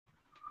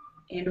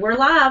And we're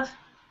live.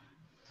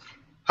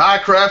 Hi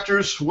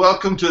crafters,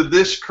 welcome to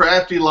This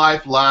Crafty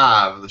Life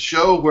Live, the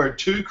show where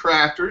two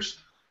crafters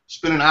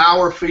spend an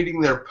hour feeding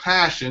their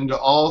passion to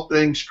all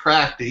things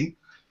crafty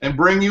and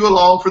bring you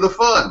along for the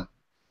fun.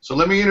 So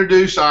let me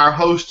introduce our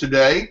host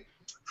today.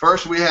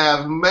 First we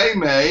have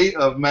Maymay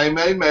of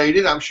Maymay Made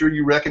It. I'm sure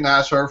you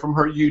recognize her from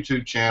her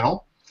YouTube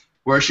channel,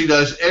 where she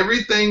does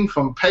everything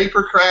from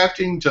paper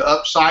crafting to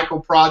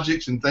upcycle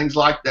projects and things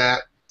like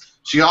that.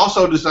 She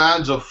also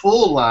designs a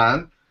full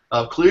line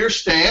of clear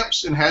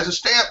stamps and has a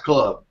stamp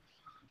club.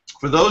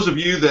 For those of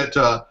you that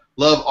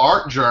love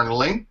art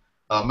journaling,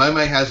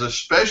 Maymay has a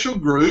special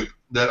group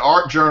that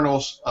art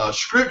journals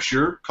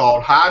scripture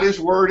called Hide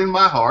His Word in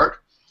My Heart.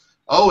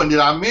 Oh, and did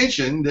I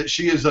mention that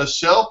she is a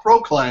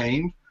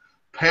self-proclaimed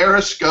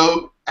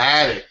Periscope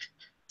addict?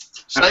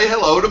 Say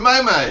hello to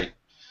Maymay.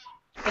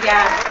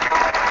 Yeah.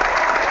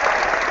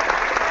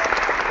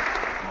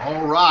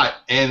 All right,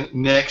 and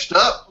next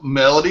up,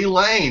 Melody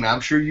Lane.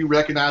 I'm sure you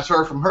recognize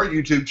her from her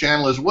YouTube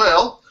channel as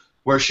well,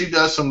 where she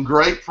does some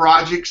great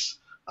projects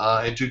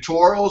and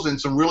tutorials and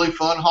some really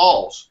fun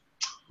hauls.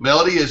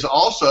 Melody is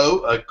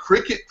also a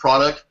Cricut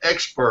product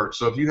expert,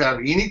 so if you have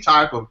any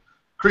type of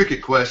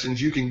Cricut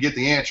questions, you can get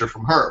the answer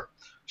from her.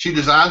 She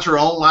designs her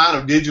own line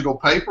of digital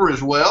paper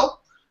as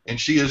well, and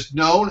she is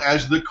known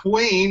as the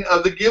queen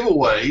of the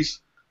giveaways,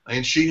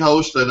 and she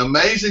hosts an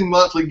amazing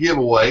monthly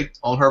giveaway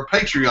on her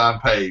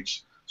Patreon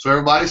page. So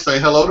everybody say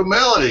hello to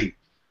Melody.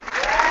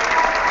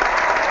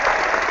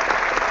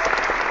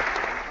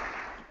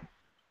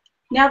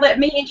 Now let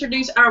me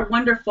introduce our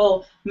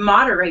wonderful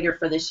moderator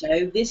for the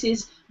show. This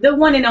is the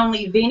one and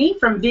only Vinny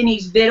from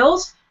Vinny's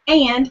Vittles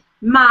and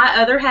my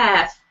other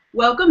half.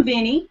 Welcome,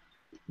 Vinny.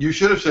 You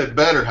should have said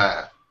better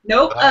half.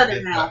 Nope,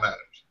 other half.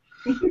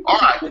 All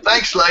right,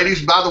 thanks,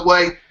 ladies. By the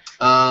way,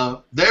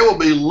 there will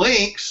be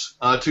links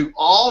to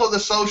all of the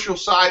social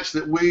sites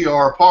that we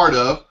are a part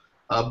of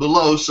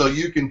below, so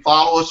you can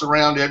follow us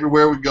around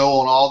everywhere we go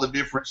on all the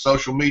different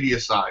social media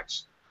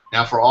sites.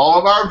 Now, for all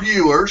of our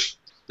viewers,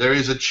 there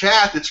is a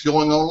chat that's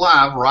going on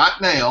live right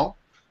now,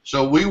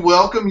 so we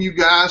welcome you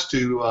guys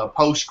to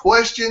post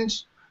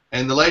questions,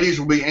 and the ladies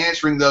will be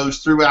answering those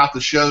throughout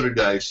the show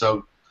today.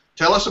 So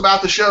tell us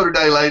about the show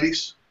today,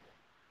 ladies.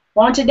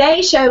 On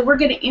today's show, we're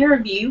going to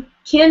interview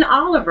Ken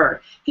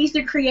Oliver. He's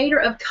the creator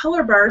of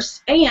Color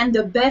Bursts and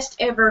the best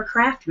ever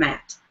craft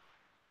mat.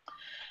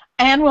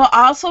 And we'll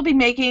also be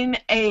making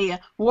a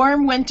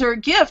warm winter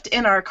gift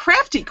in our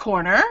Crafty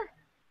Corner.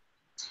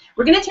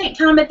 We're going to take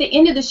time at the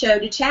end of the show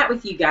to chat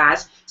with you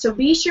guys, so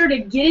be sure to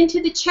get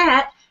into the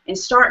chat and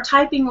start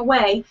typing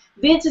away.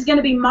 Vince is going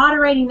to be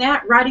moderating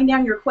that, writing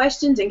down your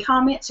questions and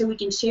comments so we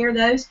can share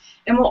those.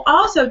 And we'll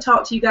also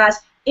talk to you guys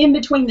in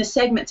between the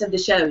segments of the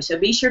show, so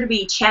be sure to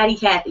be chatty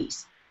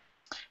Cathy's.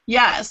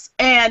 Yes,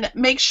 and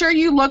make sure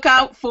you look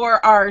out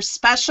for our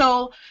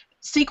special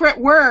secret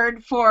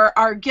word for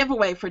our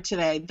giveaway for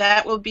today.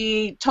 That will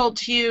be told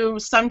to you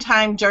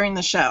sometime during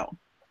the show.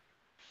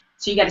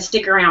 So you got to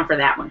stick around for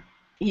that one.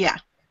 Yeah,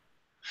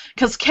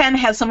 because Ken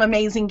has some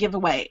amazing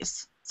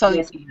giveaways, so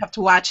yes, you have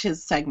to watch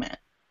his segment.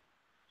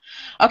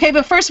 Okay,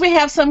 but first we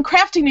have some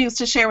crafty news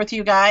to share with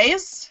you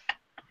guys.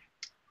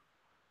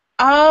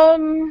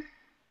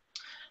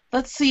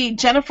 Let's see,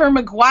 Jennifer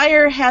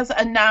McGuire has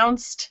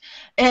announced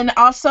an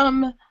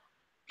awesome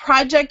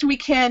project we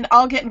can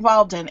all get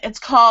involved in. It's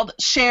called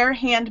Share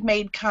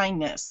Handmade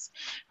Kindness.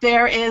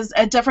 There is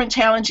a different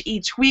challenge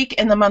each week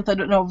in the month of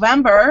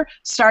November,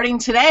 starting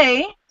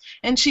today,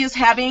 and she is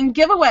having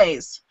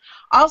giveaways.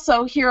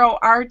 Also, Hero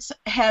Arts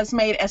has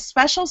made a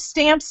special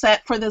stamp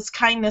set for this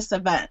kindness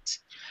event.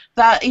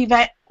 The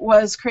event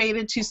was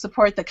created to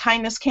support the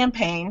kindness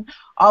campaign.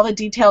 All the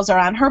details are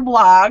on her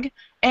blog,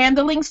 and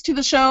the links to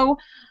the show,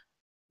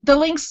 the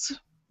links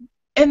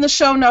in the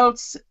show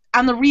notes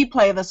on the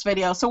replay of this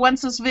video. So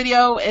once this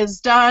video is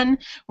done,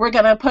 we're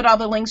going to put all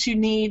the links you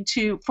need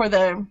for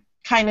the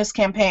kindness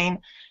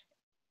campaign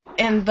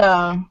in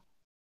the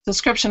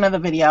description of the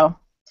video.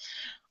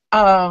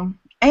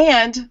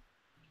 And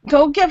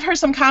go give her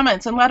some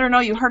comments and let her know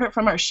you heard it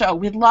from our show.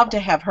 We'd love to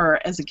have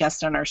her as a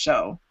guest on our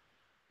show.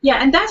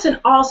 Yeah, and that's an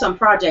awesome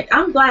project.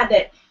 I'm glad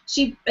that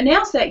she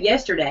announced that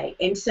yesterday,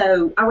 and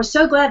so I was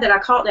so glad that I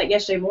caught that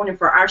yesterday morning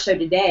for our show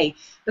today,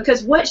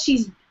 because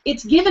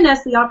it's given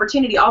us the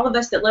opportunity, all of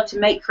us that love to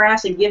make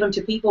crafts and give them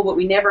to people, but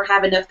we never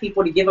have enough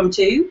people to give them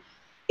to.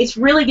 It's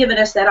really given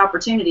us that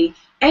opportunity,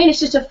 and it's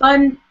just a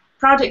fun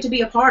project to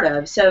be a part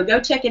of. So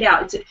go check it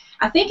out.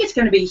 I think it's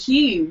going to be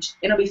huge,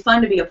 and it'll be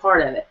fun to be a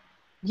part of it.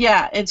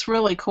 Yeah, it's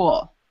really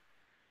cool.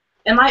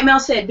 And like Mel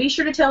said, be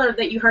sure to tell her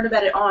that you heard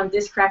about it on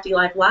This Crafty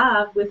Life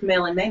Live with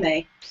Mel and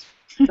Maymay.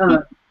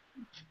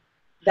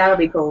 That'll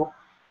be cool.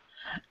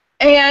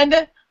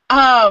 And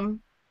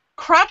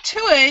Crop to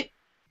It,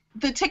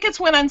 the tickets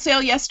went on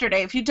sale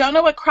yesterday. If you don't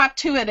know what Crop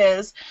to It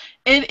is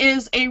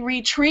a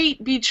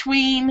retreat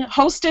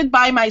hosted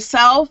by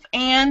myself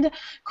and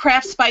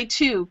Crafts by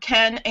Two,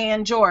 Ken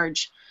and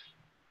George.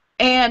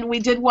 And we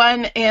did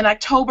one in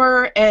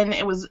October, and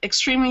it was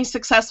extremely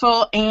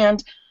successful.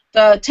 And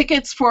The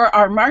tickets for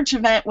our March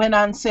event went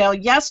on sale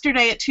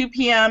yesterday at 2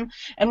 p.m.,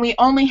 and we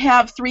only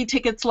have 3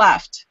 tickets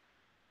left.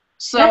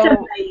 So that's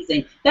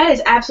amazing. That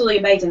is absolutely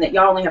amazing that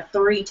y'all only have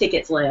 3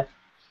 tickets left.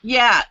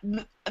 Yeah,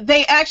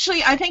 they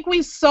actually, I think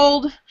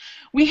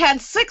we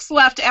had 6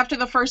 left after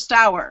the first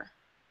hour.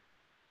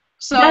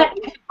 So that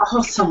is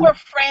awesome. People were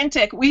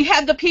frantic. We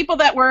had the people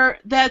that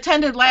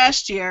attended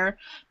last year.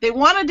 They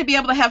wanted to be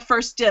able to have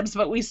first dibs,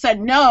 but we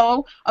said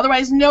no.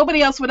 Otherwise,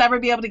 nobody else would ever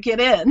be able to get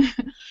in.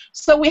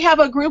 So we have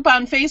a group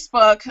on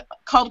Facebook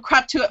called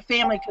Crafty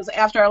Family, because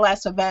after our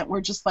last event,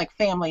 we're just like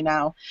family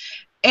now.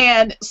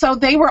 And so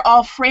they were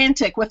all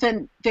frantic.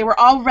 They were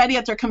all ready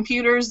at their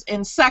computers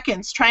in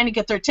seconds trying to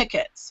get their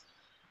tickets.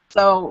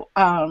 So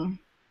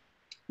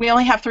we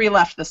only have 3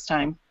 left this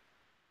time.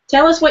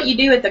 Tell us what you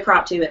do at the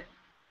Crop to It.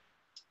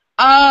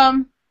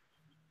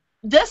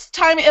 This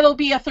time it'll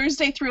be a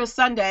Thursday through a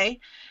Sunday,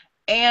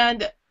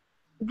 and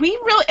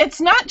it's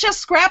not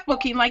just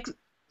scrapbooking. Like,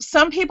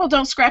 some people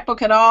don't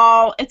scrapbook at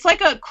all. It's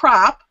like a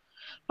crop,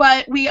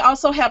 but we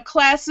also have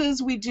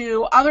classes. We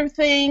do other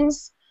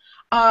things.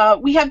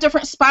 We have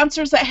different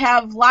sponsors that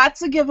have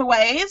lots of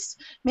giveaways.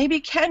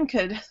 Maybe Ken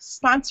could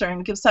sponsor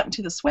and give something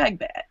to the swag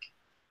bag.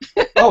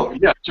 Oh,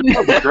 yeah, that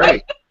would be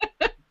great.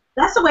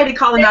 That's the way to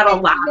call them out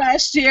on live.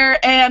 Last year,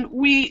 and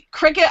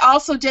Cricut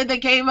also did. They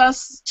gave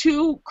us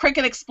 2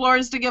 Cricut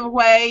Explorers to give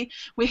away.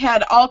 We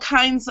had all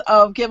kinds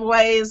of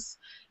giveaways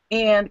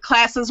and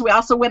classes. We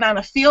also went on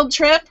a field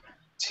trip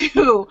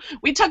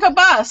we took a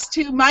bus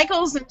to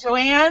Michael's and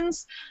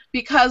Joanne's,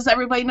 because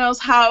everybody knows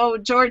how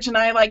George and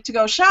I like to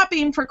go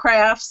shopping for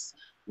crafts.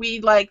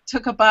 We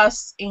took a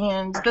bus,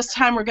 and this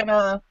time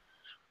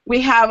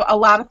we have a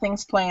lot of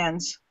things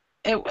planned.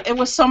 It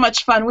was so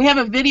much fun. We have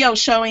a video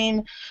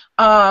showing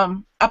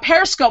a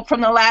Periscope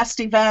from the last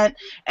event,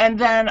 and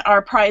then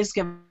our prize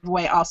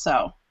giveaway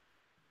also.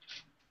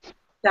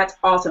 That's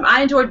awesome.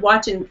 I enjoyed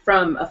watching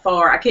from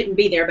afar. I couldn't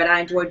be there, but I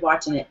enjoyed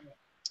watching it.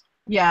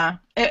 Yeah,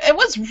 it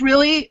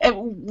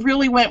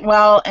really went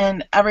well,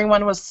 and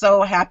everyone was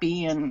so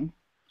happy, and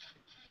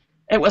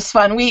it was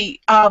fun.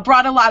 We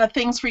brought a lot of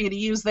things for you to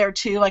use there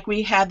too. Like,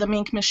 we had the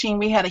ink machine,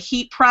 we had a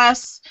heat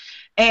press,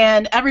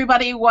 and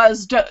everybody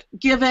was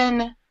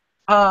given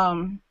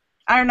iron-on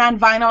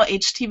vinyl,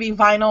 HTV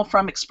vinyl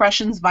from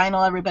Expressions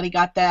Vinyl. Everybody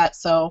got that,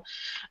 so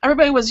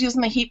everybody was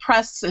using the heat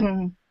press,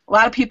 and a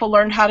lot of people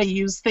learned how to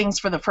use things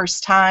for the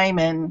first time,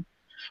 and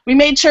we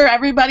made sure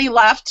everybody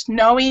left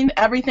knowing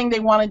everything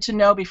they wanted to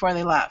know before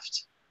they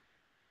left.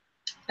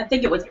 I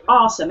think it was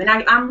awesome, and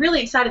I'm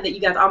really excited that you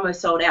guys almost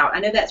sold out. I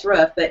know that's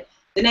rough, but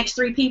the next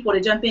 3 people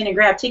to jump in and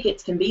grab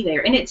tickets can be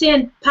there. And it's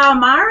in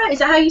Palmyra? Is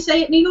that how you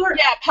say it, New York?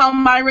 Yeah,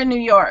 Palmyra, New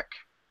York.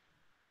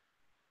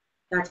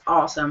 That's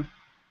awesome.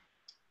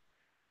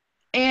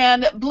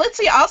 And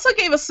Blitzy also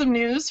gave us some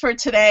news for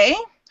today.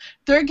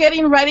 They're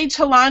getting ready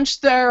to launch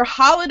their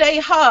Holiday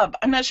Hub.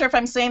 I'm not sure if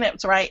I'm saying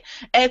it right.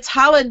 It's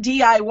Holiday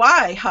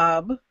DIY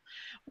Hub,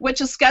 which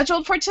is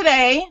scheduled for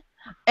today,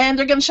 and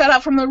they're going to shout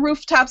out from the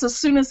rooftops as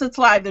soon as it's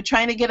live. They're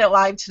trying to get it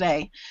live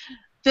today.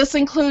 This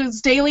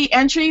includes daily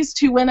entries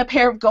to win a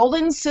pair of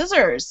golden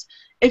scissors.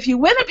 If you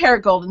win a pair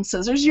of golden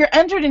scissors, you're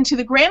entered into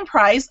the grand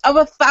prize of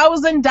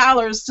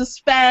 $1,000 to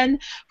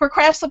spend for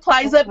craft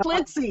supplies at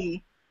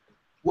Blitzy.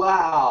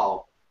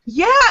 Wow.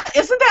 Yeah,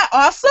 isn't that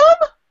awesome?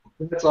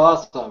 That's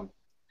awesome.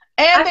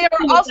 And they are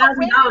also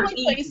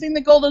randomly placing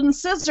the golden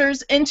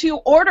scissors into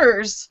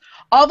orders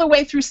all the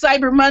way through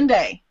Cyber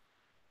Monday.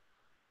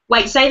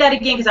 Wait, say that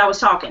again, because I was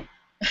talking.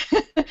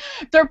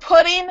 They're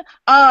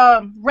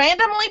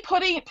randomly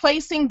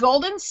placing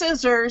golden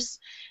scissors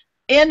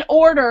in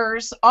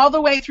orders all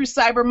the way through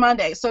Cyber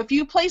Monday. So if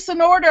you place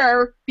an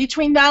order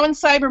between now and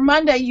Cyber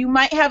Monday, you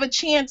might have a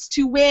chance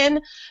to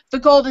win the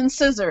golden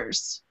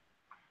scissors.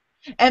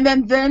 And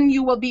then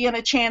you will be in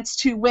a chance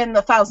to win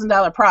the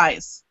 $1,000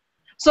 prize.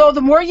 So the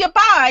more you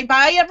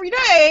buy every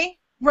day,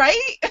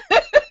 right?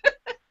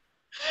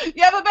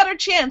 You have a better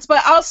chance.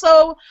 But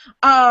also,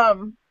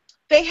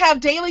 they have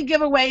daily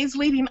giveaways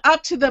leading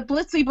up to the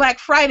Blitzy Black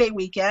Friday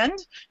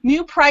weekend.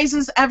 New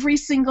prizes every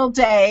single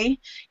day.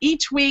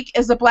 Each week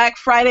is a Black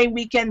Friday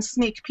weekend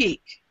sneak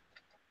peek.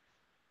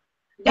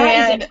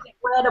 That is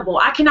incredible.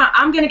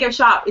 I'm going to go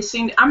shop as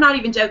soon. I'm not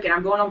even joking.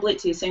 I'm going on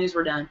Blitzy as soon as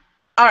we're done.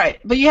 All right,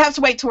 but you have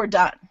to wait till we're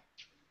done.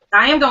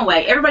 I am going to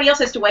wait. Everybody else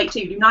has to wait,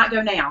 too. Do not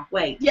go now.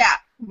 Wait. Yeah.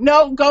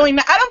 No, going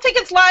now. I don't think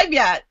it's live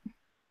yet.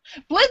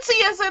 Blitzy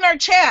is in our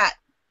chat.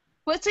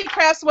 Blitzy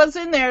Crafts was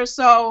in there,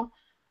 so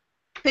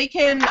they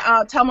can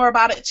tell more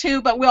about it,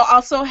 too. But we'll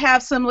also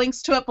have some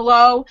links to it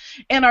below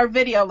in our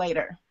video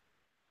later.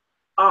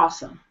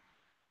 Awesome.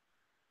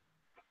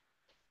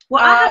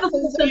 Well, I have a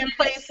little something in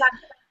place.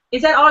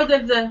 Is that all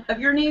of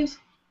your news?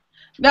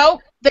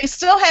 No, they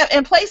still have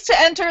in place to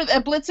enter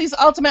the Blitzy's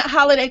Ultimate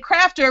Holiday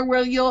Crafter,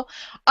 where you'll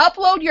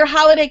upload your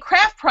holiday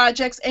craft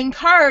projects and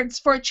cards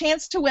for a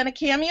chance to win a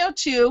Cameo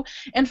 2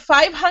 and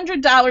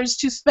 $500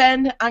 to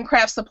spend on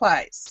craft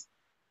supplies.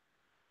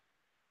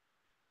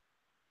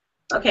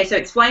 Okay, so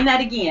explain that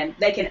again.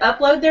 They can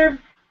upload their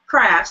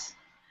crafts.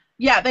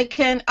 Yeah, they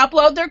can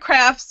upload their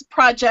crafts,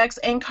 projects,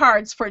 and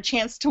cards for a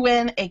chance to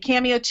win a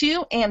Cameo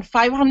 2 and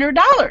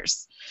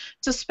 $500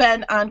 to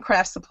spend on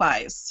craft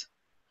supplies.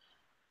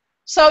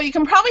 So you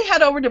can probably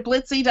head over to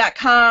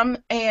blitzy.com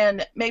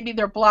and maybe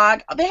their blog.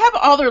 They have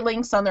all their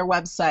links on their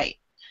website.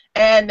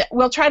 And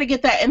we'll try to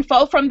get that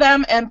info from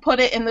them and put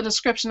it in the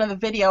description of the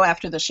video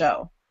after the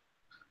show.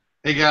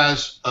 Hey,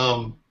 guys,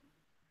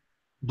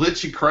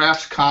 Blitzy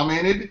Crafts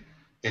commented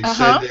and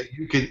said that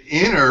you can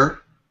enter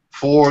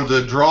for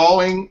the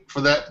drawing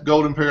for that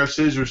golden pair of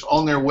scissors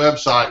on their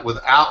website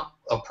without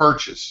a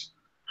purchase.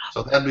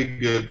 So that'd be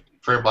good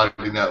for everybody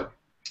to know.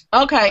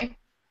 Okay.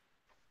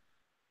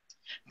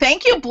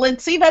 Thank you,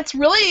 Blitzy. That's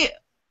really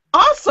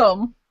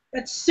awesome.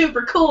 That's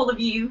super cool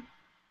of you.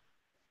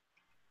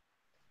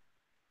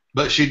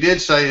 But she did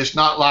say it's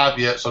not live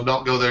yet, so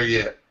don't go there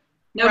yet.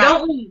 No,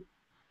 don't leave.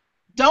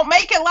 Don't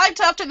make it live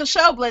till after the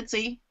show,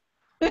 Blitzy.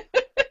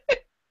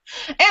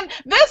 And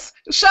this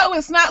show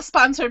is not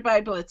sponsored by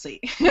Blitzy.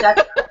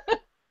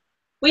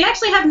 We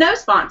actually have no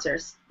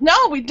sponsors. No,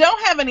 we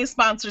don't have any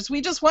sponsors. We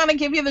just want to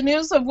give you the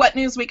news of what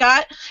news we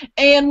got,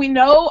 and we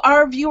know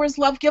our viewers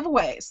love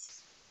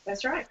giveaways.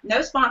 That's right.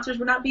 No sponsors.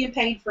 We're not being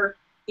paid for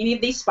any of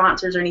these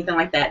sponsors or anything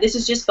like that. This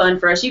is just fun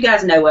for us. You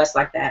guys know us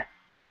like that.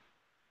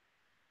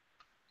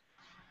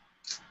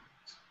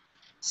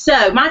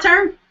 So, my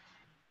turn?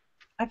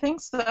 I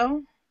think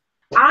so.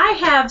 I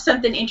have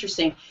something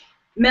interesting.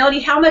 Melody,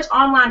 how much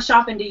online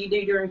shopping do you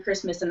do during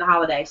Christmas and the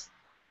holidays?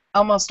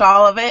 Almost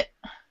all of it.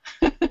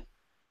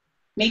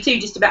 Me too,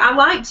 just about. I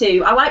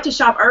like to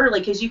shop early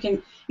because you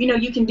can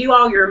do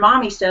all your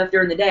mommy stuff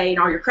during the day and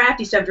all your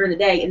crafty stuff during the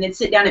day, and then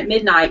sit down at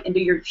midnight and do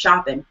your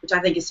shopping, which I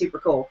think is super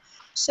cool.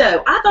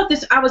 So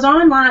I was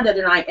online the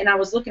other night and I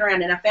was looking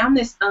around and I found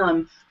this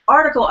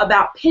article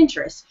about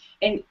Pinterest,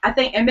 and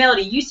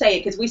Melody, you say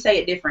it because we say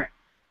it different.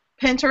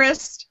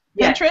 Pinterest.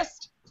 Yeah.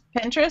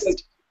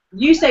 Pinterest.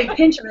 You say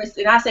Pinterest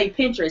and I say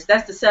Pinterest.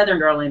 That's the Southern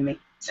girl in me.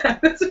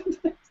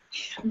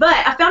 But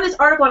I found this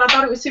article and I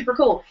thought it was super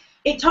cool.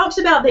 It talks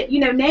about that,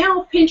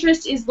 now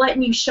Pinterest is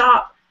letting you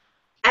shop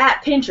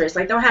at Pinterest.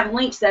 Like, they'll have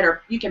links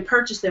that you can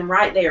purchase them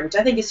right there, which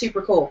I think is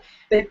super cool.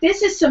 But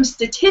this is some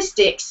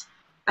statistics.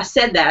 I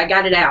said that. I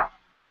got it out.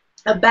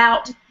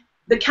 About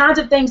the kinds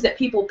of things that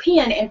people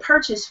pin and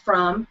purchase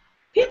from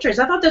Pinterest.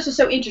 I thought this was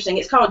so interesting.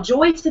 It's called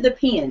Joy to the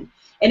Pin.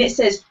 And it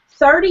says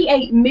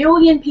 38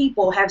 million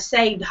people have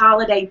saved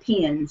holiday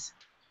pins.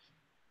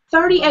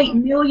 38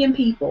 million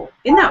people.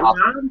 Isn't that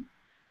wild?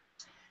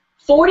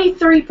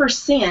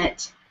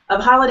 43%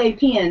 of holiday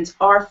pins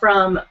are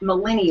from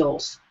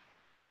millennials.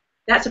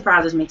 That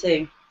surprises me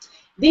too.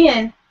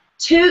 Then,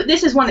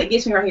 this is one that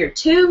gets me right here.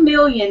 2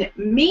 million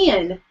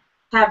men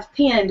have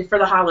pinned for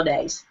the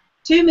holidays.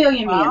 2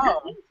 million men.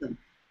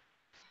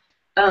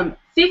 Wow.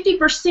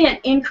 50%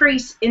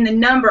 increase in the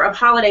number of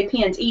holiday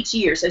pins each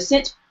year. So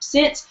since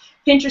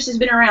Pinterest has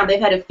been around, they've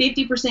had a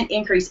 50%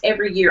 increase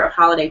every year of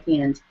holiday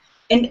pins.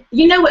 And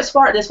you know what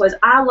sparked this was?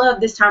 I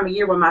love this time of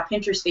year when my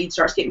Pinterest feed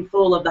starts getting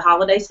full of the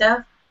holiday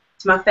stuff.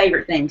 It's my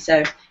favorite thing,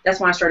 so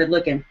that's when I started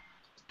looking.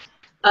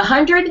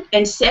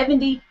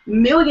 170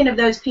 million of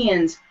those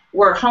pins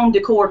were home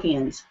decor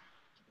pins.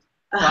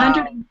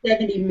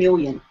 170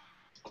 million.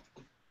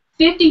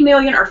 50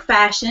 million are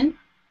fashion.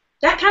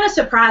 That kind of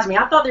surprised me.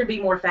 I thought there'd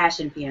be more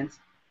fashion pins.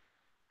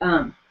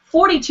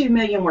 42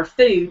 million were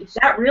food.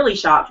 That really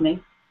shocked me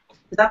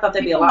because I thought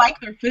there'd be a lot. Like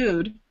their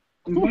food.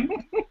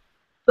 Mm-hmm.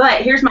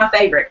 But here's my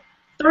favorite.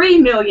 3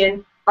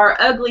 million are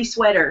ugly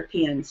sweater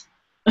pins.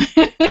 I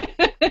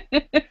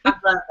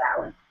love that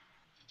one.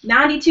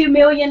 92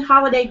 million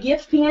holiday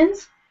gift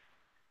pins.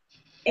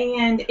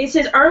 And it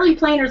says early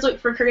planners look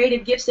for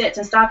creative gift sets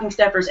and stocking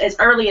stuffers as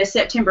early as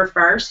September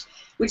 1st,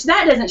 which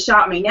that doesn't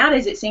shock me.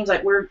 Nowadays it seems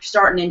like we're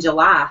starting in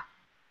July.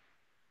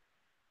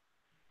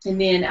 And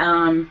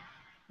then,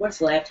 what's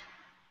left?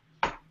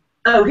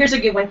 Oh, here's a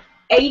good one.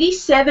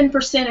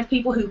 87% of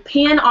people who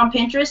pin on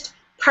Pinterest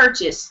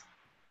purchase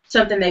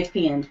something they've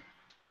pinned.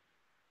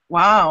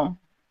 Wow.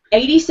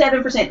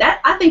 87%.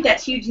 I think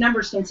that's huge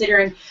numbers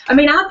considering. I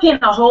mean, I pin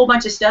a whole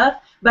bunch of stuff,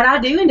 but I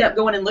do end up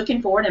going and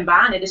looking for it and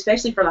buying it,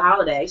 especially for the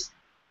holidays.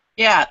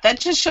 Yeah,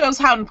 that just shows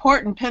how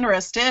important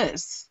Pinterest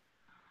is.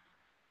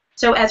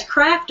 So as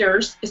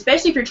crafters,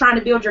 especially if you're trying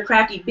to build your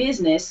crafty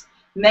business,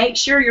 make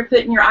sure you're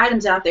putting your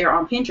items out there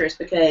on Pinterest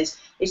because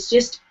it's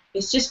just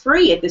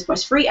free at this point.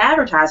 It's free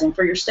advertising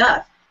for your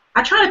stuff.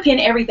 I try to pin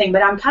everything,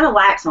 but I'm kind of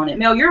lax on it.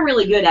 Mel, you're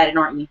really good at it,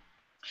 aren't you?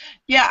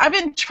 Yeah, I've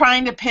been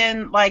trying to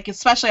pin, like,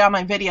 especially on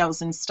my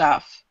videos and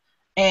stuff,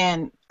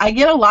 and I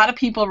get a lot of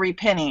people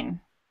repinning.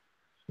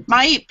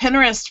 My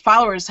Pinterest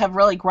followers have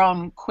really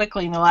grown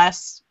quickly in the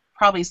last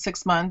probably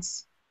 6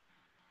 months.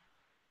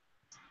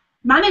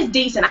 Mine is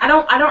decent. I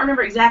don't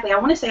remember exactly. I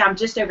want to say I'm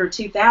just over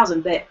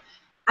 2,000, but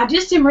I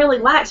just am really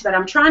lax. But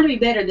I'm trying to be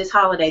better this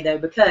holiday though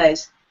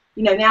because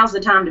now's the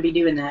time to be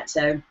doing that.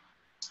 So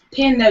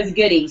pin those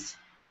goodies.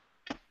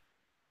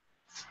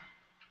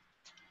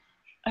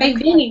 Hey,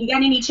 Vinny, you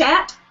got any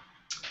chat?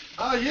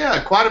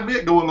 Yeah, quite a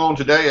bit going on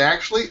today,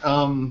 actually.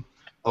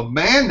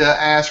 Amanda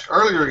asked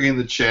earlier in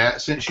the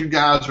chat, since you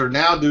guys are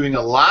now doing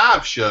a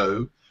live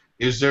show,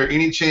 is there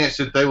any chance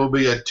that there will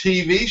be a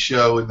TV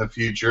show in the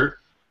future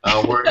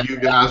where you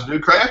guys do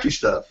crafty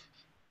stuff?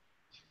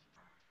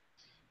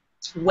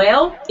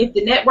 Well, if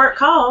the network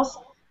calls.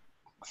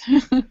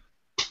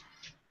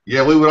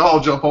 Yeah, we would all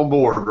jump on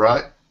board,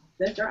 right?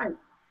 That's right.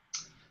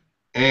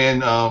 And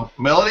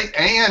Melody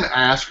Ann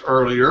asked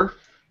earlier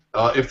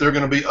if there are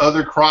going to be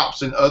other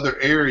crops in other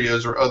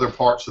areas or other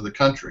parts of the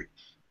country.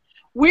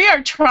 We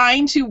are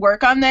trying to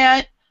work on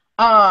that.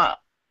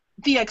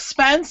 The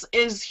expense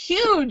is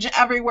huge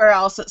everywhere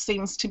else, it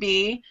seems to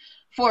be,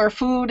 for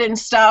food and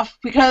stuff,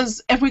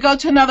 because if we go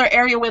to another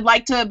area, we'd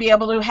like to be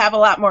able to have a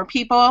lot more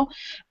people,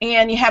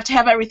 and you have to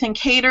have everything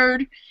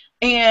catered,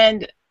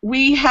 and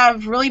we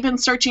have really been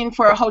searching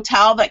for a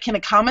hotel that can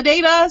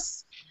accommodate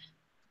us,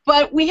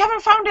 but we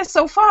haven't found it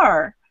so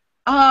far.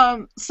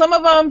 Some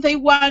of them, they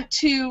want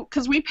to,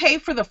 because we pay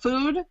for the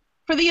food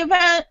for the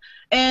event,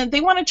 and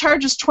they want to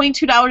charge us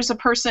 $22 a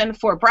person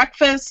for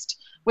breakfast,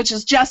 which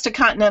is just a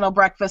continental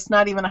breakfast,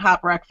 not even a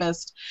hot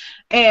breakfast,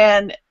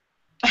 and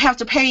have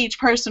to pay each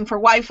person for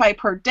Wi-Fi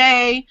per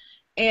day,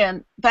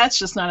 and that's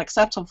just not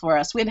acceptable for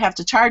us. We'd have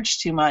to charge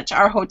too much.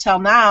 Our hotel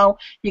now,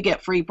 you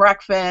get free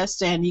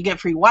breakfast, and you get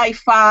free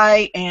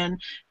Wi-Fi,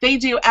 and they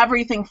do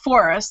everything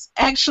for us.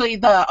 Actually,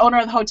 the owner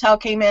of the hotel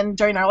came in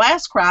during our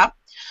last crop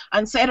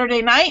on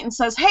Saturday night and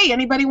says, hey,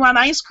 anybody want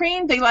ice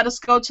cream? They let us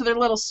go to their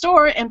little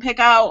store and pick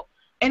out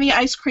any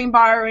ice cream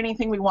bar or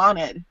anything we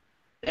wanted.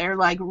 They're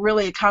like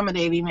really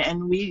accommodating,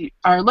 and we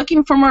are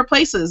looking for more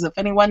places. If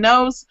anyone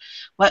knows,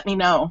 let me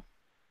know.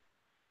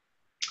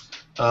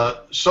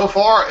 So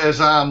far as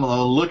I'm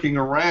looking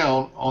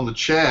around on the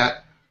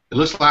chat, it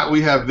looks like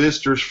we have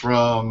visitors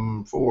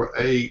from 4,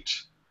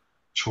 8,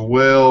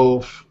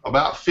 12,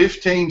 about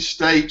 15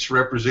 states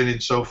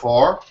represented so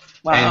far.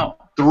 Wow.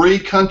 And 3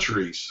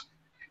 countries.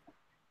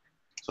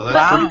 So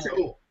that's pretty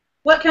cool.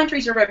 What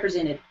countries are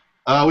represented?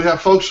 We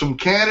have folks from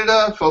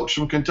Canada, folks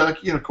from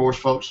Kentucky, and of course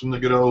folks from the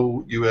good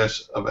old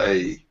U.S. of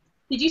A.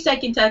 Did you say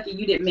Kentucky?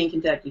 You didn't mean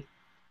Kentucky.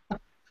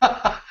 You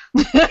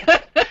mean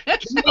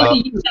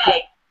the UK.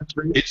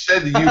 It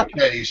said the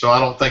UK, so I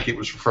don't think it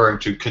was referring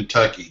to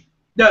Kentucky.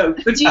 No,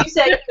 but you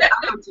said, I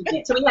know what you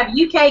meant. So we have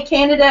UK,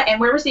 Canada, and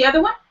where was the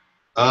other one?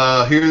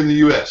 Here in the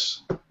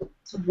U.S.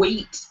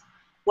 Sweet.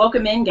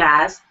 Welcome in,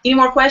 guys. Any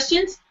more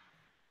questions?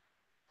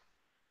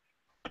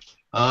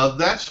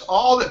 That's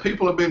all that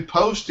people have been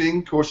posting.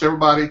 Of course,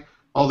 everybody,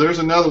 oh, there's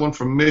another one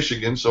from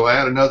Michigan, so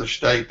add another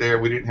state there.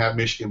 We didn't have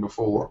Michigan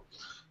before.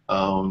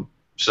 But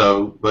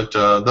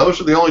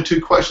those are the only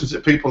 2 questions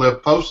that people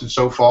have posted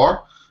so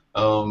far.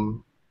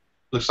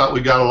 Looks like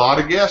we got a lot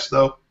of guests,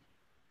 though.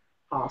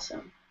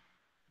 Awesome.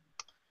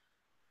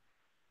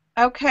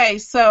 Okay,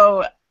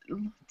 so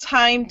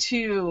time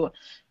to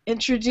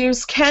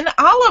introduce Ken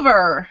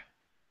Oliver.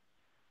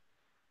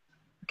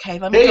 Okay,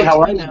 let me Hey, go how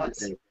to are my you?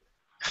 notes.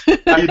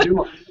 How you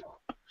doing?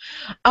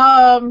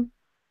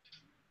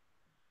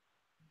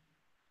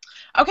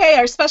 Okay,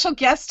 our special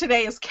guest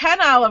today is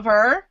Ken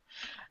Oliver.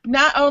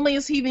 Not only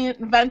is he the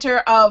inventor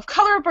of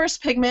color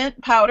burst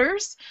pigment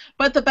powders,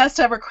 but the best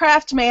ever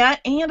craft mat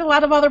and a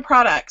lot of other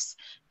products.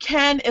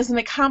 Ken is an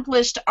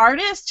accomplished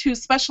artist who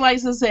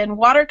specializes in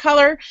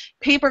watercolor,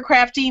 paper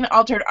crafting,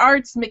 altered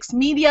arts, mixed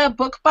media,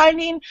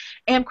 bookbinding,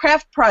 and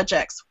craft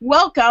projects.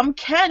 Welcome,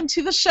 Ken,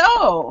 to the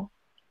show.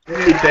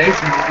 Hey,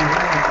 thanks, man.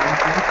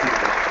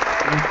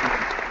 Thank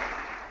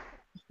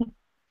you.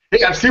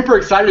 Hey, I'm super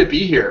excited to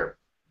be here.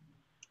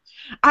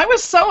 I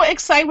was so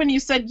excited when you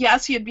said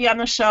yes, you'd be on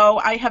the show.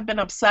 I have been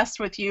obsessed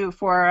with you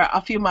for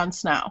a few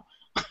months now.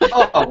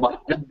 Oh, my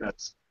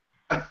goodness.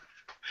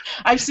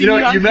 I've seen you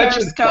on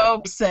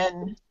Periscopes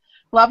and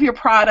love your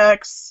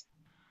products.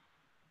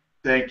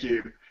 Thank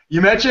you. You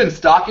mentioned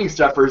stocking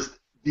stuffers.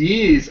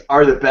 These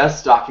are the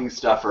best stocking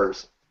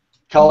stuffers.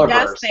 Color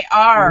burst. Yes, they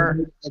are.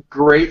 A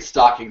great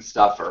stocking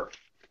stuffer.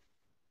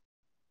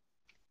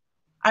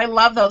 I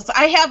love those.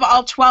 I have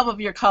all 12 of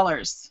your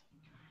colors.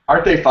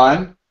 Aren't they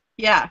fun?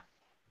 Yeah.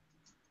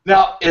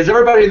 Now, is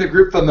everybody in the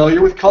group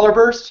familiar with color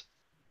burst?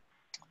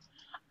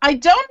 I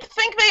don't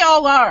think they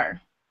all are.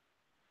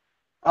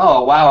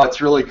 Oh, wow, it's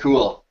really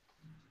cool.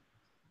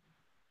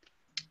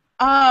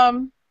 I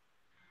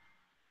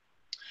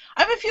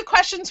have a few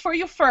questions for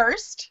you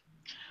first.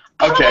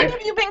 Okay. How long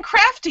have you been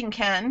crafting,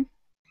 Ken?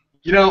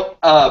 You know,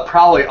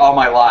 probably all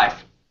my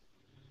life.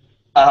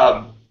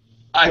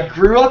 I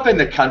grew up in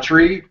the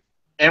country,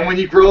 and when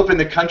you grow up in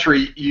the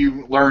country,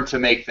 you learn to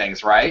make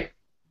things, right?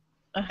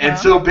 Uh-huh. And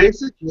so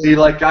basically,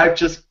 like, I've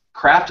just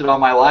crafted all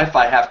my life.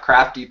 I have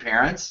crafty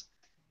parents.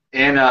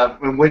 And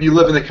when you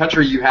live in the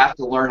country, you have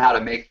to learn how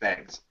to make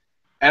things.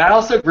 And I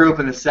also grew up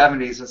in the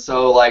 70s, and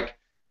so, like,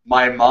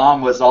 my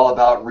mom was all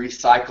about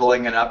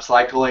recycling and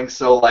upcycling.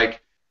 So,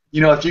 like,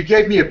 you know, if you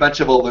gave me a bunch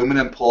of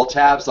aluminum pull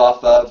tabs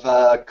off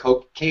of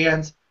Coke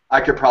cans,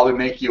 I could probably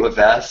make you a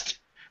vest.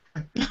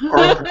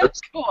 That's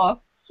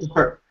cool.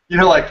 Or, you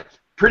know, like,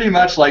 pretty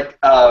much like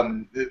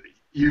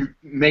you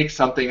make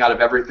something out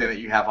of everything that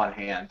you have on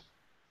hand.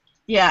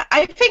 Yeah,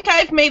 I think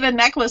I've made a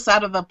necklace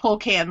out of the pull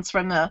cans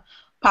from the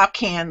pop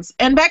cans.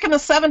 And back in the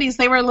 70s,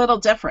 they were a little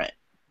different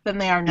than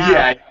they are now.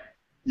 Yeah,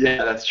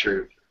 yeah, that's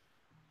true.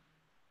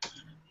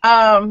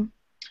 How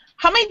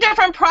many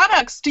different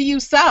products do you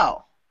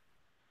sell?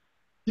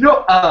 You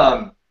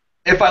know,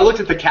 if I looked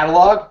at the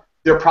catalog,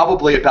 there are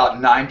probably about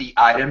 90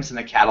 items in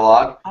the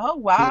catalog. Oh,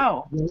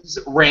 wow. These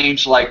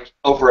range like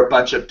over a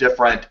bunch of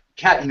different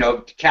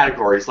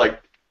categories.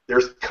 Like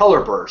there's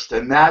color burst,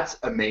 and that's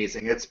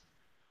amazing.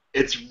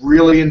 It's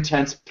really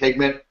intense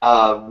pigment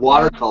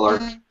watercolor,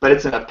 but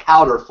it's in a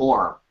powder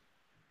form.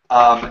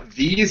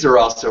 These are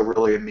also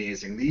really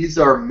amazing. These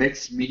are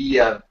mixed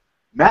media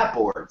mat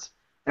boards,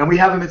 and we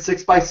have them in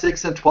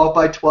 6x6 and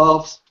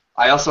 12x12s.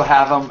 I also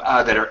have them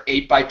that are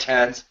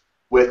 8x10s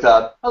with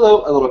a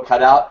little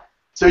cutout.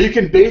 So you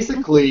can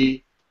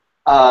basically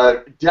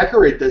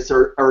decorate this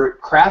or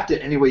craft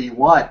it any way you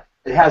want.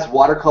 It has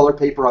watercolor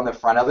paper on the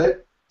front of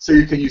it, so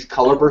you can use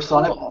color bursts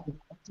on it.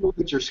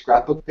 Put your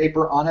scrapbook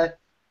paper on it,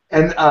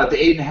 and the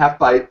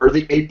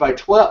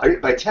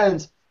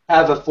 8x10s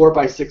have a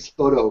 4x6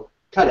 photo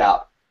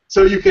cutout.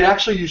 So you could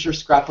actually use your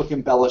scrapbook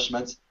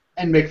embellishments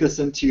and make this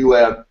into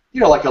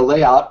like a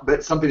layout,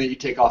 but something that you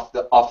take off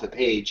the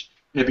page,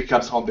 and it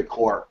becomes home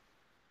decor.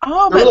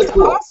 Oh, They're that's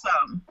really cool.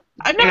 awesome.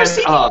 I've never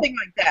seen anything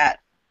like that.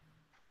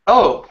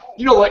 Oh,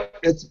 like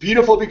it's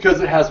beautiful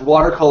because it has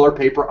watercolor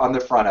paper on the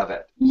front of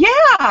it. Yeah.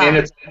 And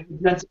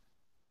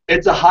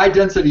it's a high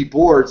density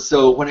board,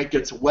 so when it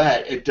gets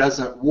wet, it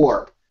doesn't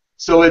warp.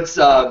 So it's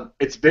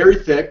very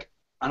thick.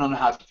 I don't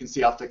know if you can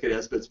see how thick it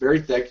is, but it's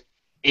very thick,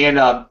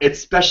 and it's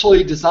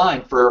specially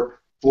designed for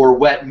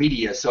wet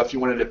media. So if you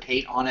wanted to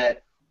paint on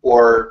it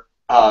or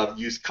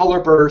use color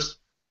burst,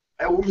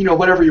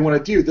 whatever you want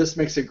to do, this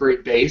makes a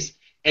great base,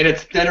 and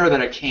it's thinner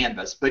than a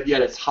canvas, but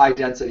yet it's high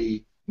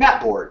density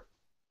mat board.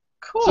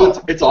 Cool.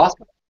 So it's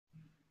awesome.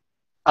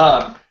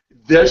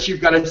 This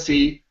you've got to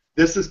see.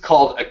 This is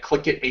called a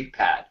Click-It ink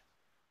pad.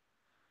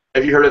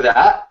 Have you heard of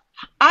that?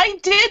 I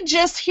did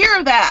just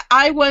hear that.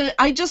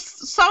 I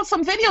just saw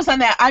some videos on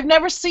that. I've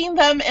never seen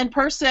them in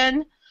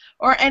person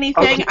or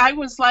anything.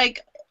 Okay.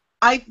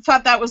 I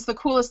thought that was the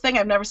coolest thing.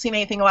 I've never seen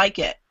anything like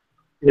it.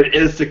 It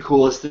is the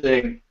coolest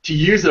thing. To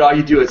use it, all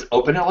you do is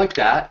open it like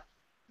that,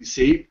 you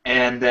see,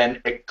 and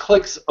then it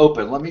clicks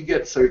open. Let me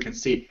get so you can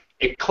see.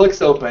 It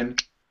clicks open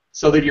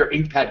so that your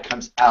ink pad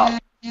comes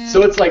out.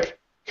 So it's like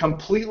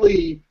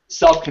completely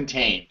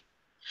self-contained.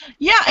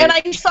 Yeah, and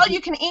I saw you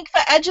can ink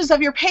the edges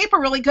of your paper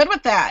really good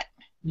with that.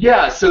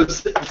 Yeah, so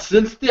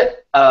since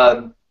the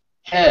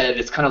head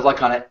is kind of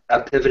like on a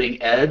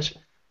pivoting edge,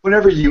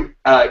 whenever you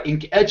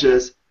ink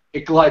edges,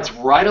 it glides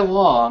right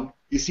along.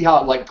 You see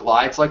how it like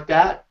glides like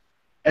that?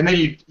 And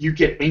then you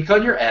get ink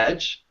on your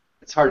edge.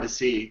 It's hard to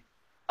see,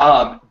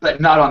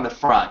 but not on the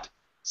front.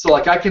 So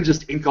like I can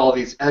just ink all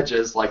these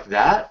edges like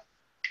that,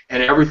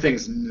 and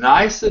everything's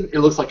nice, and it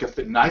looks like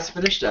a nice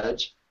finished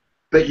edge,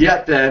 but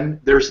yet then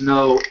there's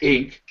no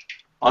ink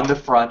on the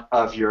front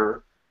of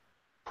your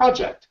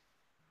project.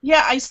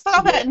 Yeah, I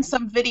saw that in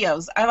some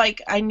videos. I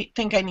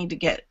think I need to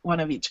get one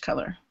of each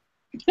color.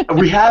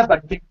 We have, I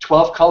think,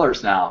 12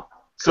 colors now,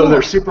 so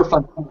they're super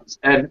fun colors.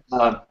 And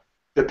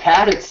the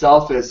pad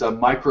itself is a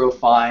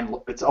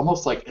microfine. It's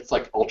almost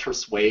like ultra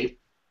suede.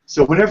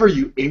 So whenever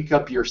you ink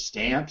up your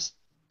stamps,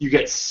 you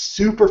get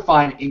super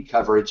fine ink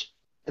coverage,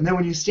 and then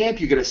when you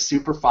stamp, you get a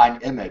super fine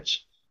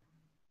image.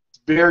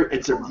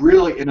 It's a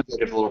really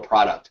innovative little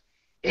product,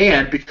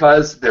 and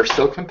because they're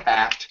so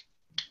compact,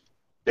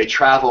 they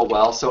travel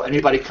well. So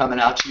anybody coming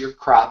out to your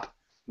crop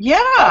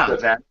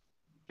event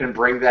can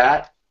bring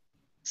that.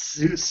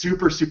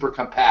 Super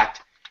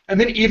compact, and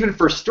then even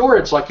for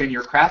storage, like in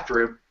your craft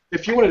room,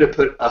 if you wanted to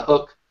put a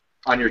hook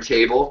on your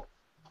table,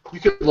 you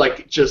could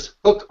like just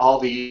hook all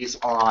these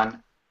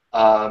on,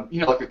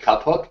 like a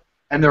cup hook,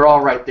 and they're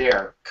all right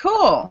there.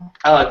 Cool.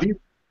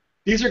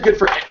 These are good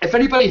for if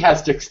anybody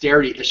has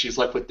dexterity issues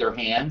like with their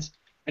hands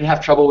and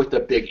have trouble with the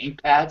big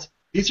ink pads.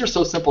 These are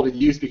so simple to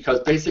use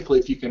because basically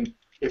if you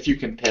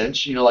can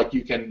pinch, like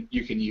you can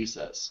use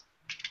this.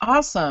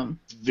 Awesome.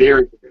 It's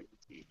very, very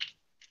easy.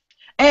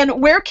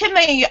 And where can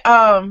they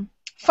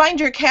find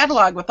your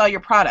catalog with all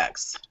your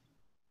products?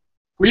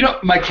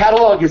 Well, my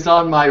catalog is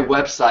on my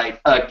website.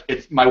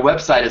 My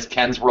website is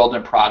Ken's World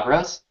in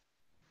Progress.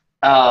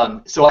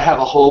 So I have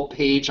a whole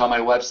page on my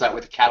website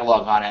with a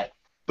catalog on it.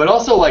 But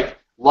also like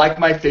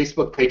my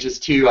Facebook pages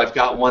too. I've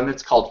got one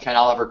that's called Ken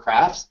Oliver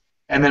Crafts,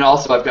 and then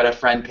also I've got a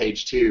friend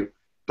page too.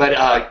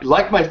 But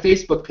like my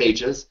Facebook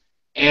pages,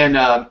 and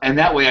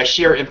that way I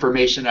share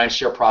information. And I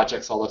share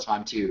projects all the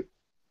time too.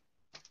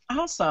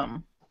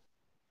 Awesome.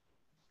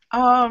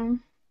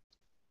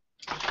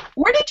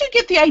 Where did you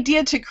get the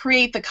idea to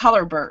create the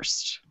color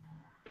burst?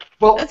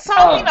 Well, that's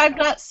something I've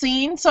not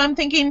seen, so I'm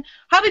thinking,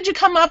 how did you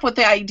come up with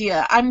the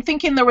idea? I'm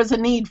thinking there was a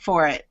need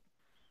for it.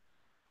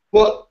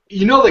 Well,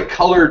 the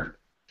colored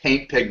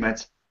paint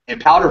pigments in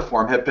powder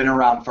form have been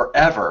around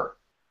forever,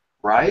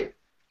 right?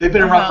 They've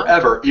been around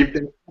forever.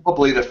 Even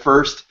probably the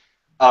first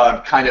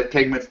kind of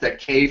pigments that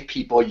cave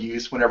people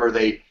used whenever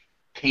they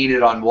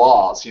painted on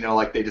walls. You know,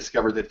 like they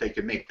discovered that they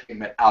could make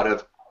pigment out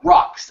of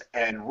rocks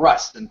and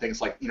rust and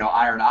things like, you know,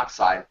 iron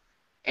oxide.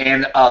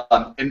 And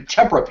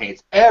tempera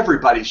paints.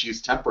 Everybody's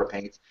used tempera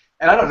paints.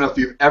 And I don't know if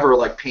you've ever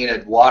like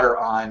painted water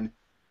on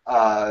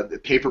the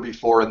paper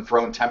before and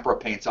thrown tempera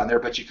paints on there,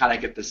 but you kind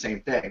of get the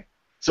same thing.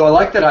 So I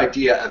like that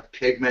idea of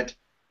pigment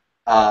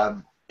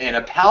in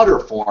a powder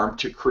form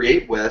to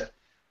create with.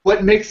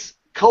 What makes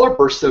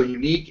Colorburst so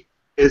unique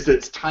is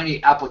its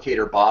tiny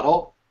applicator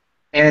bottle.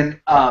 And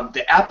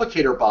the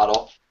applicator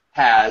bottle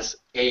has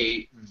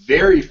a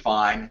very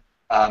fine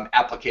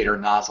applicator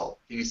nozzle.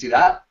 Can you see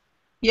that?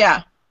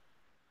 Yeah.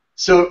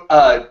 So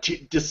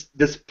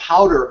this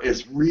powder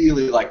is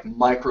really like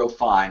micro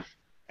fine.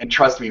 And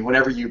trust me,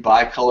 whenever you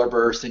buy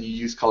Colorburst and you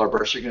use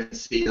Colorburst, you're going to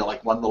see that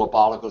like one little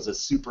bottle goes a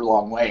super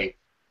long way.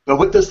 But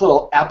what this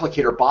little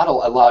applicator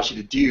bottle allows you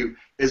to do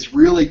is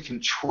really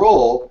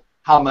control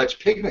how much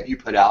pigment you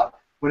put out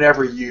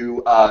whenever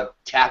you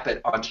tap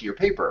it onto your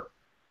paper.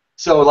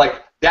 So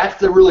like that's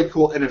the really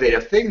cool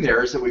innovative thing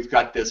there, is that we've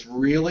got this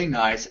really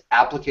nice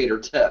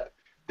applicator tip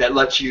that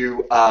lets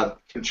you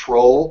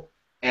control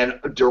and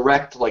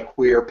direct like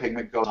where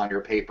pigment goes on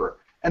your paper.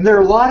 And there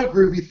are a lot of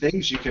groovy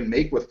things you can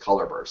make with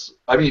Colorburst.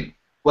 I mean,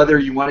 whether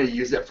you want to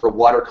use it for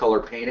watercolor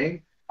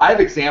painting. I have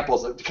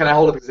examples. Can I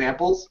hold up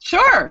examples?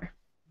 Sure.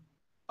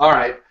 All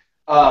right.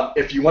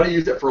 If you want to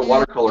use it for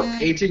watercolor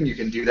painting, you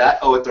can do that.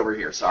 Oh, it's over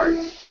here.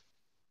 Sorry.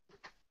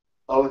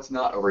 Oh, it's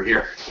not over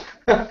here.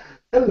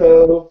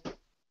 Hello.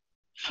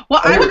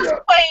 Well, I was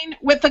playing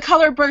with the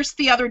Colorburst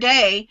the other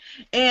day,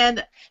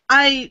 and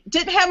I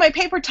didn't have my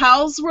paper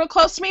towels real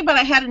close to me, but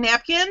I had a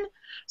napkin.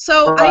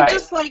 So right. I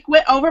just like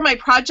went over my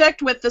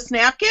project with this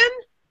napkin.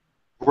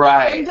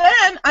 Right. And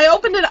then I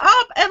opened it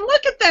up, and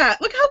look at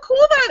that. Look how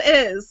cool that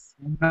is.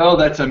 No,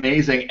 that's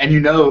amazing. And you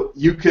know,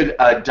 you could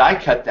die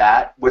cut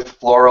that with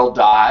floral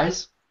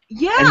dyes.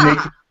 Yeah. And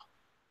make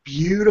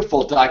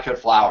beautiful die cut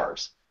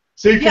flowers.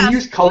 So you can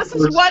use Colorburst. This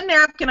is one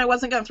napkin I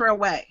wasn't going to throw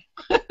away.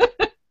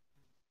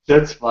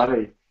 That's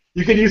funny.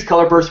 You can use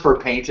Colorburst for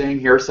painting.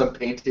 Here are some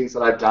paintings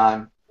that I've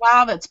done.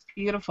 Wow, that's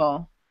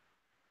beautiful.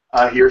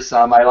 Here's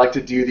some. I like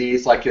to do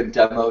these like in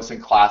demos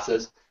and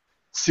classes.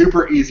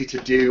 Super easy to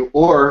do.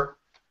 Or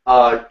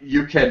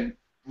you can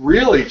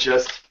really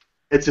just,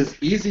 it's as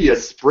easy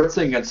as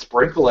spritzing and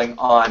sprinkling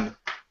on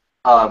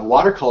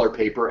watercolor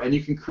paper, and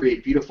you can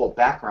create beautiful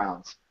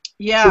backgrounds.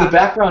 Yeah. So the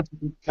backgrounds you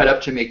can cut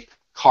up to make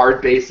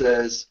card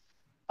bases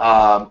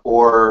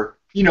or,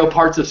 you know,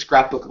 parts of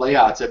scrapbook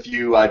layouts. If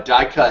you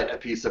die cut a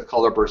piece of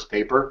Colorburst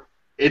paper,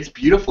 it's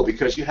beautiful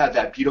because you have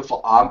that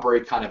beautiful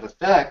ombre kind of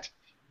effect,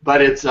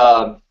 but it's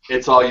all,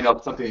 you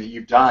know, something that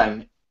you've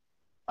done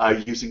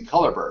using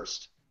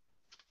Colorburst.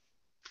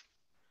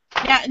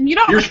 Yeah, and you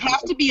don't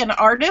have to be an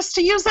artist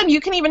to use them. You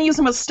can even use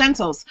them with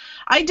stencils.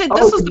 This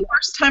was the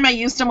first time I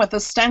used them with a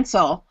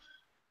stencil.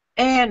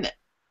 And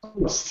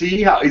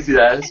see how easy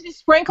that is? And just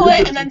sprinkle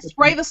it and then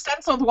spray the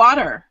stencil with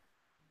water.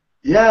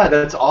 Yeah,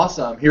 that's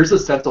awesome. Here's a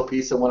stencil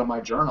piece in one of my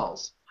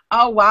journals.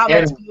 Oh, wow,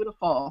 that's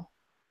beautiful.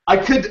 I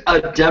could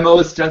demo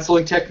a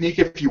stenciling technique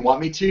if you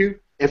want me to,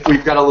 if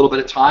we've got a little bit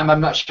of time.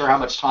 I'm not sure how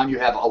much time you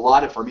have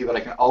allotted for me, but I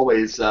can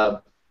always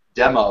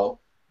demo.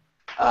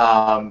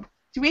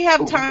 Do we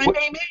have time,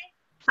 Maymay?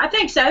 I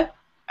think so.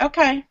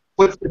 Okay.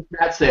 What's the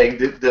chat saying?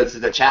 Does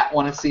the chat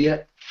want to see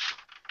it?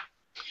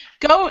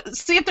 Go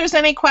see if there's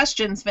any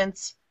questions,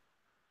 Vince.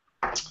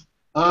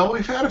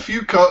 We've had a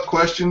few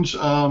questions. It's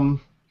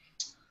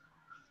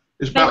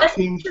about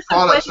King's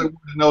products. They want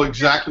to know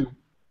exactly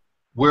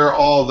where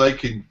all they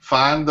can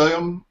find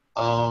them.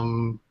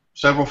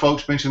 Several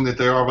folks mentioned that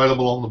they are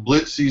available on the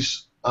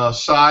Blitzy's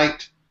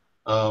site.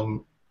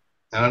 And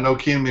I know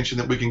Ken mentioned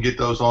that we can get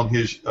those on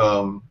his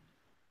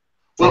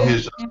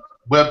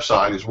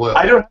website as well.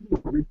 I don't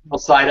have a retail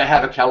site. I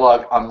have a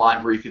catalog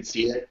online where you can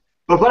see it.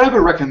 But what I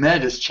would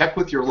recommend is check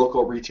with your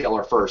local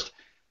retailer first.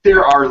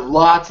 There are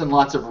lots and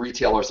lots of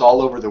retailers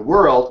all over the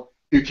world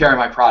who carry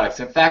my products.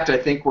 In fact, I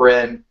think we're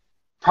in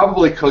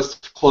probably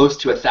close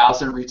to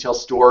 1,000 retail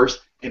stores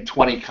in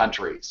 20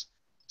 countries.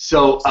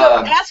 So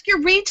ask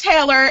your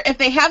retailer if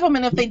they have them,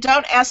 and if they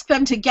don't, ask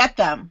them to get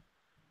them.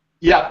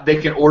 Yeah,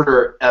 they can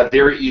order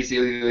very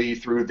easily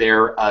through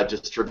their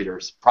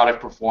distributors,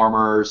 Product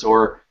Performers,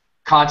 or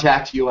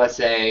Contact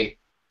USA.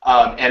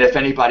 And if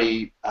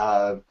anybody,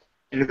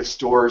 any of the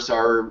stores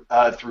are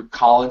through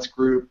Collins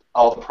Group,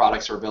 all the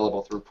products are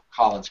available through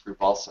Collins Group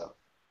also.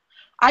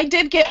 I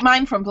did get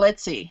mine from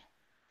Blitzy.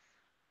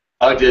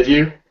 Oh, did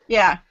you?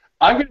 Yeah.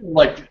 I'm going to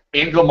like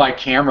angle my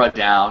camera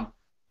down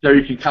so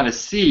you can kind of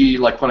see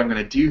like what I'm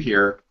going to do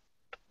here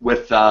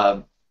with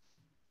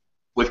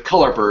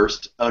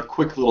Colorburst. A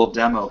quick little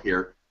demo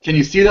here. Can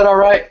you see that all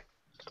right?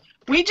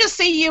 We just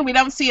see you. We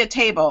don't see a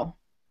table.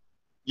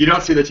 You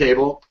don't see the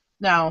table?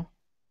 No.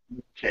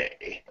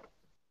 Okay.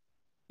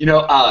 You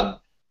know,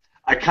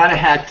 I kind of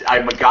I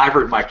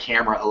MacGyvered my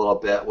camera a little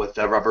bit with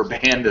the rubber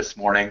band this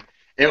morning.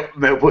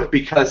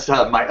 Because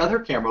my other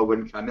camera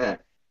wouldn't come in.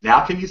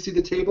 Now can you see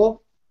the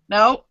table?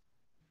 No.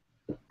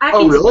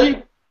 Oh,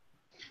 really?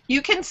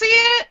 You can see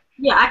it?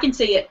 Yeah, I can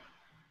see it.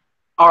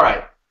 All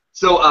right.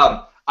 So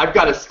I've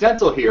got a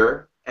stencil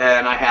here,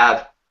 and I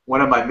have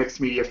one of my mixed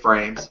media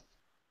frames,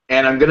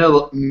 and I'm going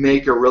to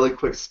make a really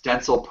quick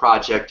stencil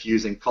project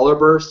using color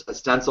burst, a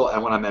stencil,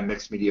 and one of my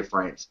mixed media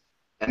frames.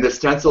 And the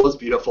stencil is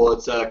beautiful.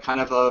 It's a kind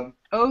of a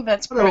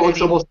that's I don't know,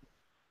 pretty.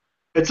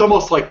 it's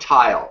almost like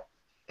tile,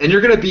 and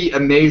you're going to be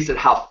amazed at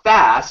how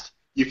fast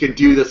you can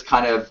do this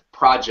kind of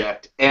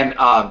project, and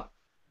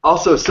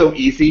also so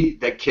easy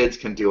that kids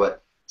can do it.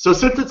 So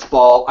since it's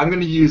fall, I'm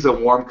going to use a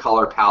warm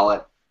color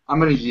palette. I'm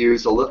going to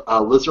use a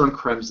alizarin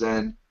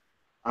crimson.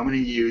 I'm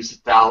going to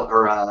use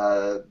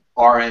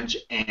orange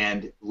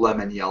and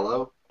lemon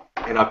yellow,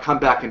 and I'll come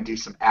back and do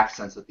some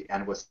accents at the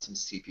end with some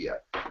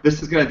sepia.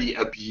 This is going to be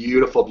a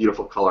beautiful,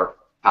 beautiful color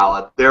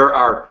palette. There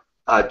are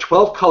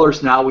 12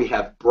 colors now. We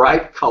have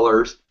bright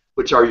colors,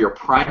 which are your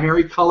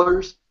primary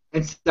colors,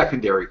 and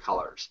secondary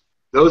colors.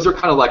 Those are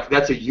kind of like,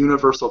 that's a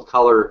universal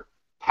color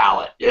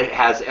palette. It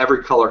has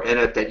every color in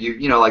it that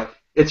like,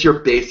 it's your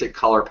basic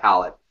color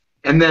palette.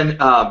 And then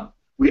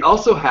we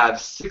also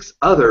have 6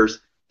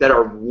 others that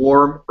are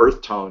warm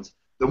earth tones.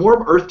 The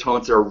warm earth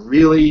tones are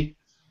really,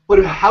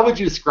 how would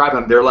you describe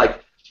them?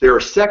 They're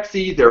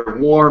sexy, they're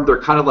warm,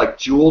 they're kind of like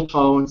jewel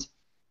tones.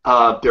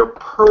 They're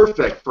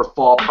perfect for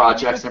fall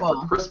projects and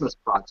for Christmas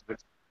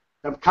projects.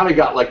 I've kind of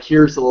got like,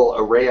 here's a little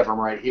array of them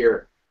right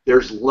here.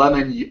 There's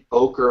lemon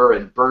ochre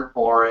and burnt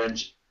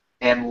orange.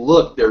 And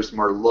look, there's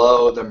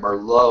Merlot. The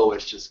Merlot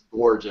is just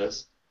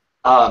gorgeous.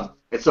 And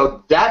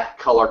so that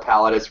color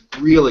palette is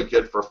really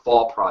good for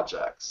fall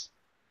projects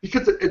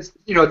because it's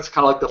it's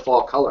kind of like the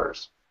fall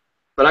colors.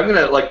 But I'm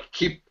gonna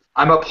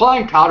I'm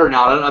applying powder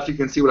now. I don't know if you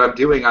can see what I'm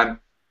doing. I'm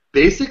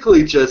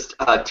basically just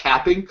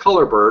tapping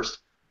color burst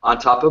on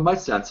top of my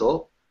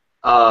stencil,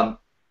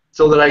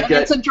 so that I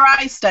get. It's a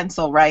dry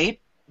stencil, right?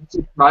 It's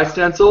a dry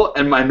stencil,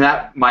 and my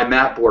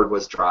mat board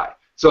was dry.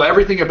 So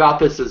everything about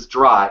this is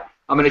dry.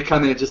 I'm going to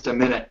come in just a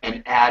minute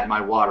and add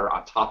my water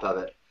on top of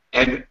it.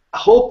 And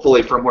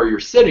hopefully from where you're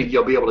sitting,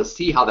 you'll be able to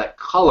see how that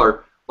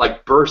color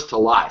bursts to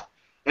life.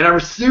 And I'm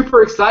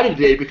super excited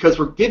today because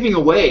we're giving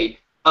away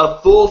a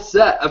full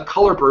set of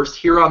color bursts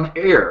here on the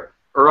air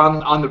or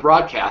on the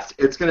broadcast.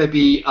 It's going to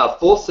be a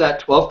full set,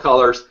 12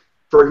 colors,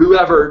 for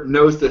whoever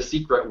knows the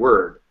secret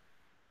word.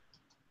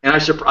 And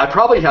I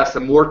probably have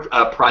some more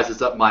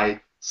prizes up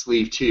my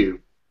sleeve too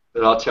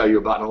that I'll tell you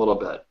about in a little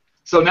bit.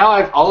 So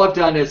now all I've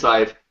done is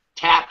I've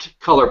tapped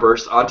color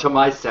burst onto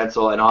my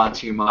stencil and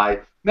onto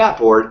my mat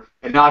board,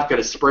 and now I've got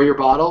a sprayer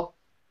bottle,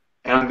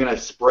 and I'm going to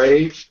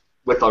spray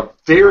with a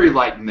very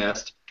light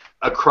mist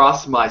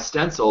across my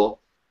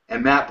stencil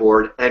and mat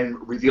board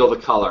and reveal the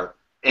color.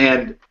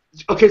 And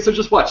okay, so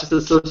just watch. This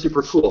is so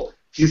super cool.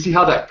 Do you see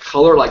how that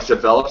color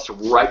develops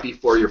right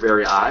before your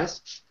very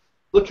eyes?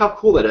 Look how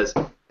cool that is.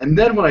 And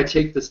then when I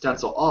take the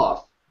stencil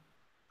off,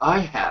 I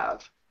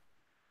have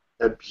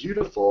a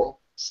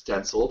beautiful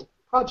stenciled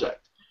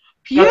project.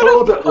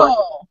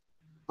 Beautiful.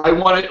 I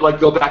want to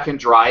go back and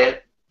dry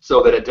it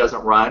so that it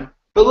doesn't run.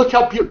 But look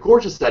how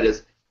gorgeous that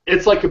is.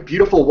 It's like a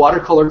beautiful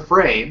watercolor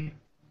frame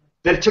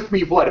that it took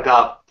me,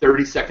 about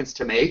 30 seconds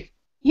to make?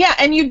 Yeah,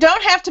 and you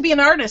don't have to be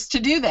an artist to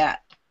do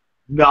that.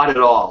 Not at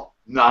all.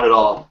 Not at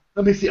all.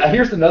 Let me see.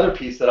 Here's another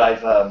piece that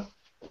I've,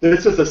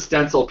 this is a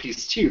stencil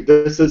piece too.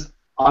 This is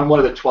on one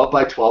of the 12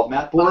 by 12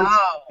 mat boards.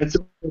 Wow.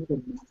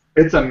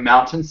 It's a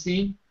mountain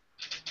scene.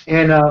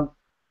 And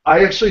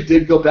I actually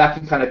did go back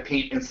and kind of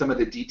paint in some of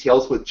the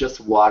details with just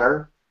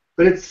water.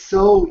 But it's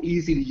so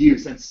easy to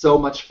use and so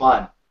much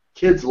fun.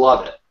 Kids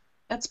love it.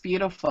 That's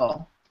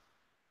beautiful.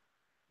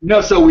 No,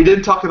 so we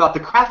didn't talk about the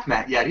craft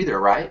mat yet either,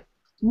 right?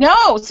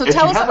 No, so If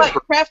tell you us haven't about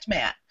your craft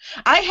mat.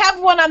 I have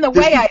one on the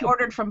way I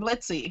ordered from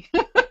Blitzy.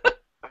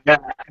 Yeah,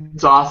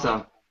 it's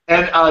awesome.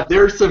 And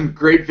there's some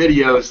great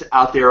videos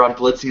out there on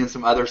Blitzy and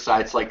some other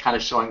sites kind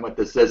of showing what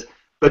this is.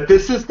 But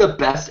this is the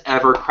best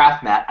ever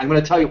craft mat. I'm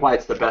going to tell you why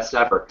it's the best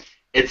ever.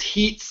 It's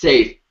heat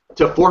safe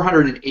to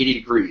 480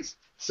 degrees.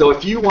 So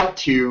if you want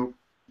to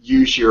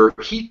use your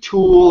heat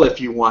tool, if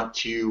you want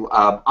to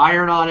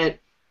iron on it,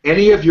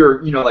 any of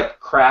your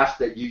crafts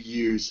that you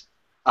use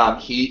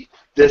heat,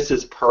 this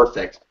is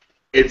perfect.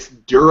 It's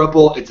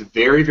durable, it's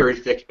very, very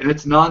thick, and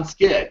it's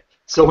non-skid.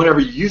 So whenever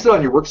you use it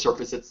on your work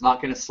surface, it's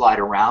not going to slide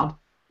around.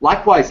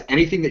 Likewise,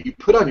 anything that you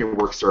put on your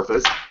work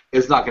surface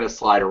is not going to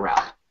slide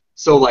around.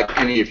 So like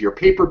any of your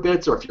paper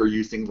bits, or if you're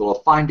using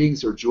little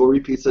findings or jewelry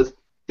pieces,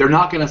 they're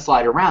not going to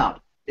slide around.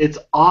 It's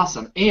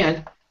awesome.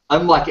 And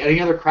unlike any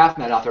other craft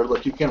mat out there,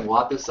 look, you can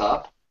wad this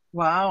up.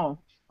 Wow.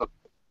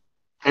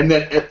 And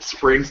then it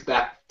springs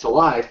back to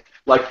life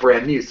like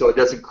brand new. So it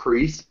doesn't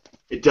crease,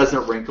 it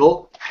doesn't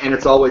wrinkle, and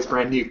it's always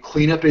brand new.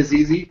 Cleanup is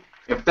easy.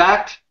 In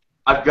fact,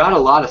 I've got a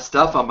lot of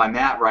stuff on my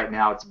mat right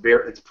now.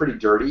 It's pretty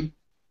dirty.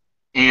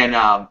 And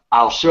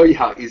I'll show you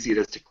how easy it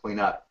is to clean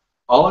up.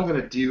 All I'm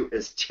going to do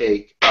is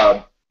take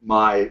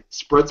my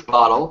spritz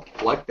bottle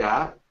like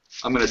that.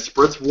 I'm going to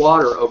spritz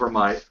water over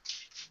my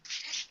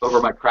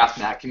craft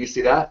mat. Can you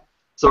see that?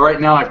 So right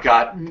now I've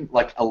got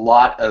a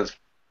lot of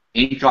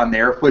ink on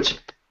there, which,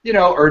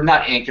 or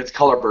not ink, it's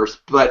color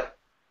burst, but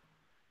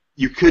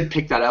you could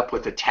pick that up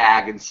with a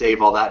tag and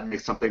save all that and make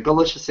something. But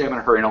let's just say I'm in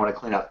a hurry and I want to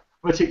clean up.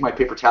 I'm going to take my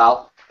paper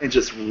towel and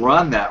just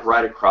run that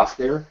right across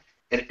there.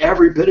 And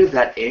every bit of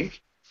that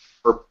ink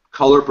or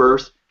color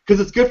burst, because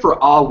it's good for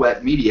all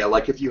wet media,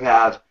 like if you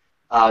have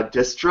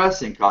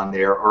distress ink on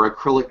there or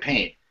acrylic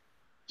paint,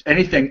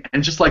 anything,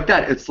 and just like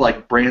that, it's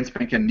like brand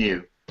spanking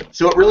new.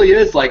 So it really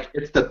is like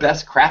it's the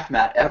best craft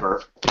mat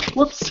ever.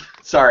 Whoops,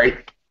 sorry.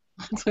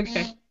 It's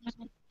okay.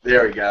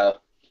 There we go.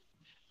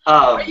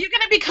 Are you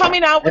going to be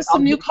coming out with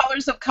some new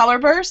colors of Color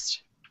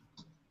Burst?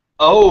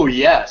 Oh,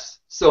 yes.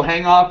 So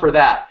hang on for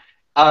that.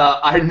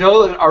 I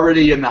know that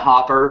already in the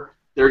hopper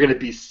there are going to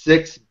be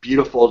 6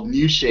 beautiful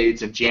new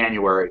shades in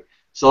January.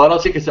 So that'll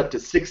take us up to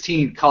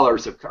 18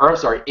 colors of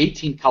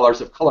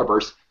Color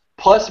Burst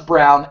plus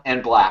brown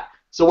and black.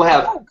 So we'll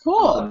have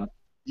cool.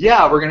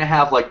 Yeah, we're going to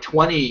have like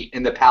 20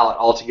 in the palette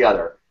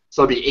altogether.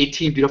 So it'll be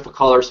 18 beautiful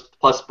colors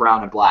plus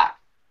brown and black.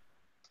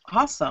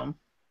 Awesome.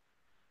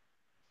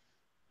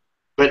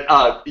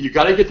 But you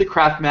got to get the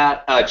craft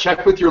mat.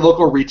 Check with your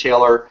local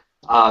retailer.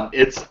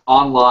 It's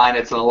online.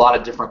 It's in a lot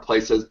of different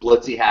places.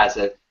 Blitzy has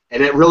it,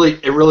 and it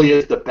really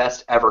is the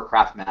best ever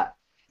craft mat.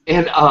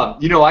 And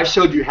you know, I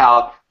showed you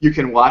how you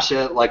can wash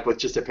it like with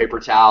just a paper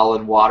towel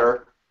and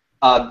water.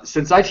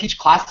 Since I teach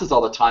classes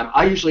all the time,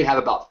 I usually have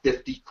about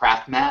 50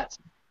 craft mats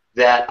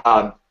that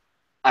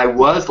I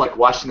was like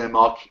washing them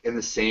all in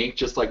the sink,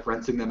 just like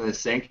rinsing them in the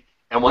sink.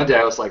 And one day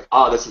I was like,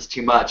 oh, this is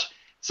too much.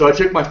 So I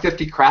took my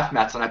 50 craft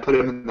mats and I put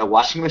them in the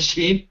washing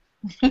machine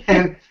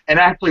and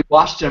actually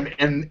washed them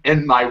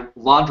in my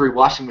laundry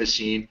washing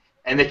machine,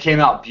 and they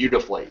came out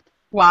beautifully.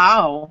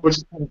 Wow. Which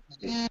is kind of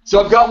funny.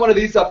 So I've got one of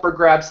these up for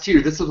grabs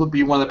too. This will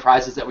be one of the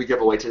prizes that we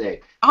give away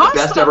today. Awesome.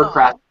 The best ever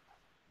craft.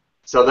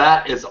 So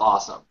that is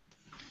awesome.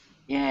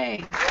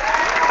 Yay.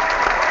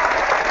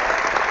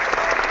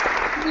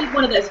 I need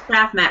one of those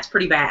craft mats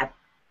pretty bad.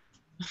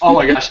 Oh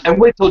my gosh. And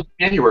wait till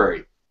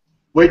January.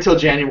 Wait till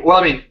January. Well,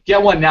 I mean, get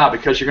one now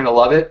because you're going to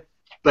love it.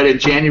 But in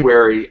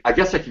January, I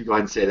guess I can go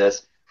ahead and say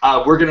this,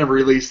 we're going to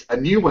release a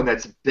new one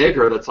that's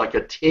bigger, that's like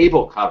a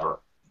table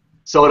cover.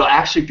 So it'll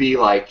actually be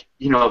like,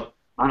 you know,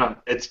 I don't know,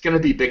 it's going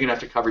to be big enough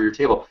to cover your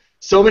table.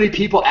 So many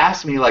people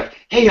ask me like,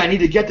 hey, I need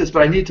to get this,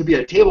 but I need it to be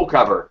a table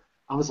cover.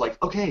 I was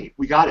like, okay,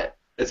 we got it.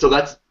 And so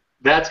that's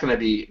going to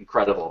be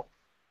incredible.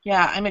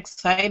 Yeah, I'm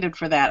excited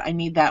for that. I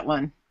need that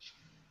one.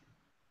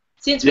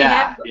 Since we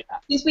have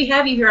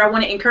you here, I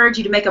want to encourage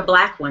you to make a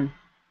black one.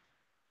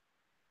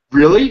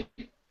 Really?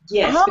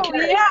 Yes. Oh,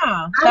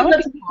 yeah. I would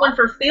love to make one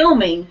for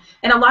filming,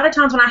 and a lot of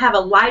times when I have a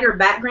lighter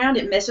background,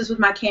 it messes with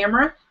my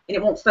camera, and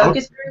it won't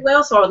focus very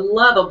well, so I would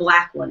love a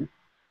black one.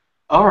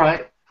 All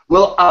right.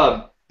 Well,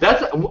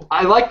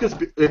 I like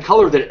the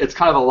color that it's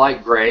kind of a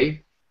light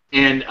gray,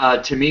 and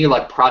to me,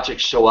 like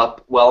projects show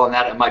up well in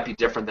that. It might be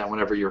different than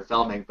whenever you're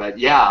filming, but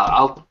yeah,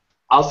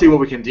 I'll see what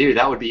we can do.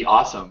 That would be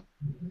awesome.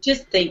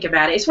 Just think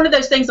about it. It's one of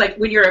those things like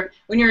when you're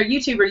a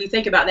YouTuber, you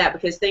think about that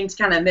because things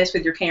kind of mess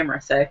with your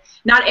camera. So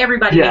not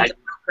everybody needs a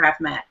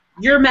craft mat.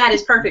 Your mat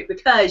is perfect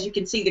because you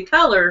can see the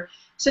color,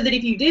 so that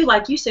if you do,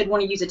 like you said,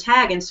 want to use a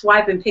tag and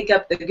swipe and pick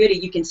up the goodie,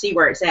 you can see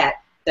where it's at.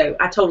 So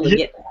I totally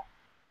get that.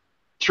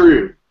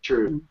 True.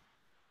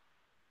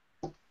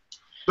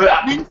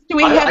 But do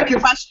we have any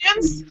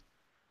questions?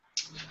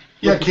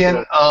 Yeah,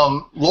 Ken.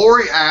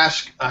 Lori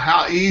asked,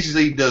 how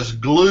easily does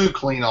glue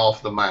clean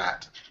off the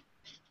mat?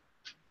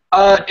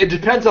 It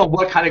depends on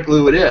what kind of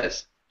glue it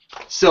is.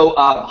 So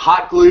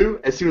hot glue,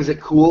 as soon as it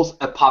cools,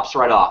 it pops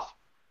right off.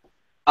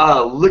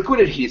 Liquid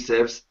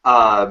adhesives,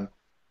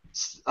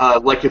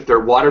 like if they're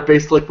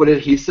water-based liquid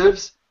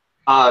adhesives,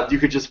 you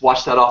could just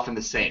wash that off in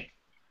the sink.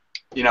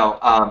 You know,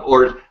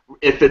 or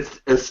if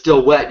it's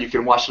still wet, you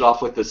can wash it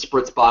off with a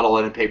spritz bottle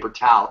and a paper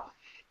towel.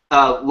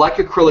 Like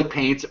acrylic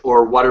paints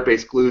or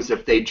water-based glues,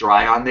 if they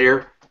dry on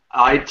there,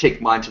 I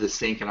take mine to the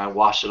sink and I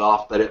wash it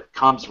off, but it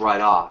comes right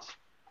off.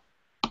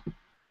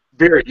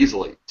 Very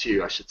easily,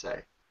 too, I should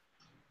say.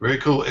 Very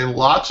cool. And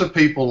lots of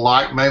people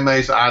like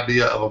Maymay's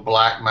idea of a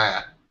black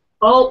mat.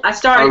 Oh, I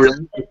started. Oh,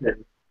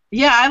 really?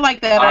 Yeah, I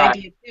like that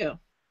idea, too.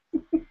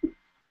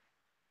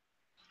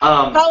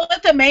 Call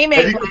it the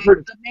Maymay,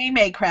 the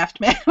Maymay craft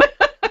mat.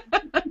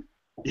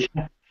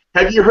 Yeah.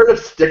 Have you heard of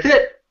Stick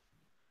It?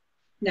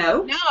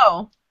 No.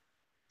 No.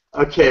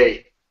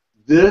 Okay.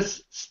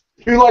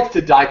 Who likes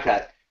to die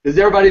cut? Does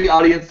everybody in the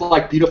audience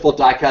like beautiful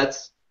die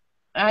cuts?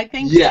 I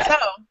think so.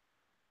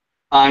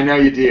 I know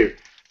you do.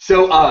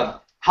 So,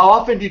 how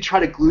often do you try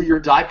to glue your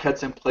die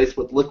cuts in place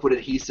with liquid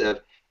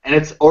adhesive,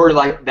 or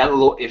like that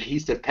little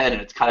adhesive pen,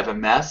 and it's kind of a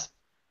mess?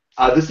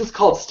 This is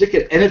called Stick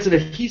It, and it's an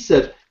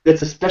adhesive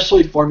that's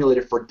especially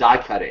formulated for die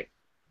cutting.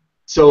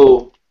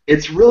 So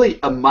it's really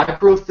a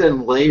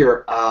micro-thin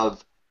layer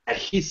of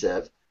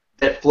adhesive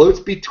that floats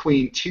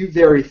between two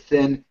very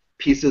thin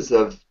pieces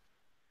of,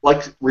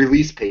 like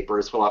release paper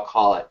is what I'll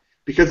call it,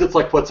 because it's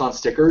like what's on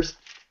stickers.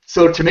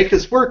 So to make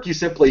this work, you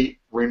simply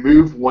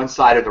remove one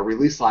side of a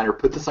release liner,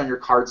 put this on your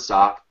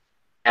cardstock,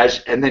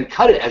 and then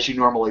cut it as you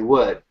normally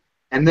would.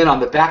 And then on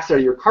the back side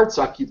of your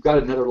cardstock, you've got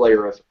another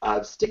layer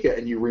of Stick It,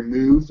 and you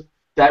remove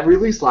that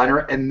release liner,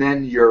 and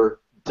then your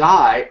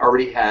die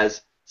already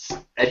has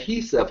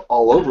adhesive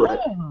all over it,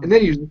 and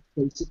then you just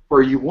place it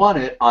where you want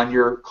it on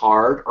your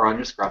card or on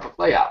your scrapbook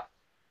layout.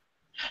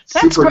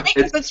 That's great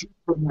because it's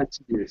super nice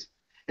to use.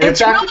 And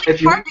it's in fact,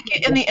 really hard to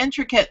get in the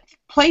intricate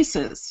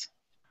places.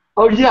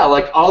 Oh yeah,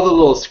 like all the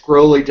little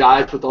scrolly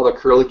dies with all the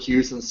curly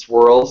cues and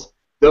swirls,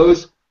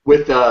 those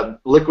with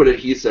liquid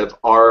adhesive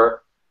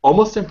are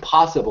almost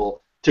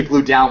impossible to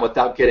glue down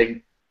without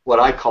getting what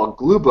I call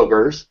glue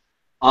boogers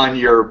on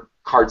your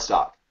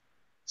cardstock.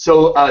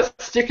 So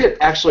stick it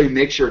actually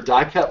makes your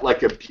die cut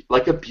like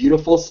a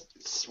beautiful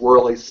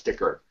swirly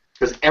sticker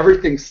because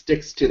everything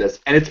sticks to this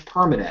and it's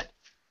permanent.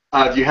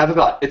 You have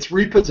it's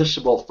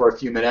repositionable for a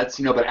few minutes,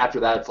 but after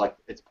that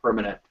it's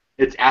permanent.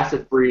 It's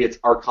acid free, it's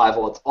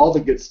archival, it's all the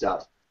good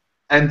stuff.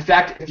 In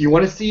fact, if you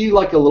want to see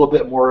like a little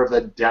bit more of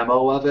a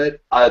demo of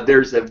it,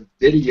 there's a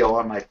video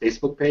on my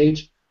Facebook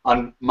page,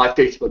 on my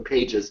Facebook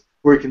pages,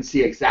 where you can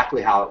see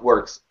exactly how it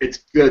works. It's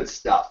good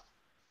stuff.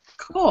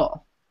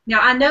 Cool. Now,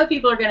 I know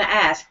people are going to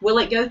ask, will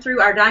it go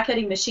through our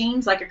die-cutting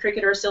machines like a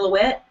Cricut or a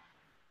Silhouette?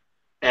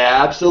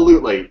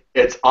 Absolutely.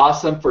 It's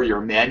awesome for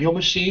your manual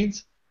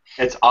machines.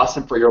 It's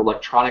awesome for your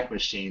electronic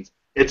machines.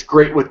 It's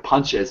great with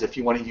punches. If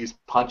you want to use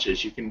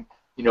punches, you can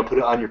put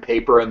it on your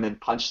paper and then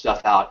punch stuff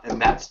out,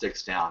 and that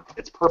sticks down.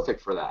 It's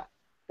perfect for that.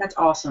 That's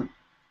awesome.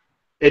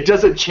 It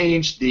doesn't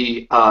change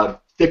the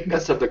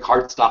thickness of the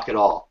cardstock at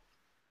all.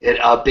 It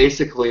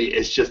basically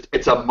is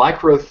it's a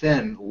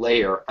micro-thin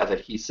layer of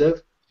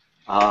adhesive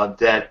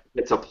that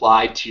it's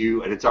applied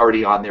to, and it's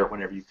already on there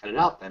whenever you cut it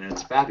out, and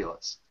it's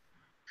fabulous.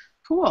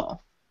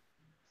 Cool.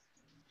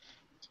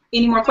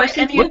 Any more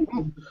questions?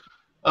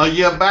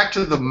 Yeah, back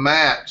to the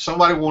mat.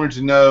 Somebody wanted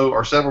to know,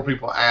 or several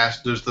people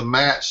asked, does the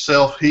mat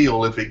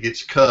self-heal if it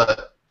gets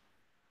cut?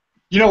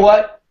 You know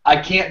what? I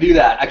can't do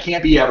that. I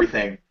can't be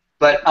everything.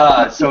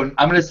 But so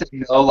I'm going to say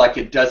no, like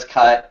it does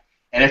cut,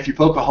 and if you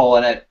poke a hole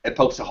in it, it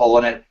pokes a hole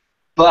in it.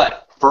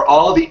 But for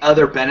all the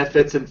other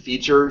benefits and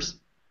features,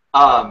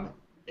 that's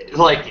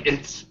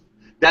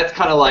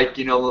kind of like,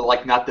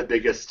 like not the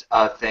biggest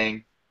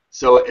thing.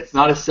 So it's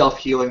not a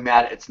self-healing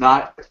mat. It's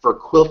not for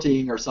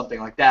quilting or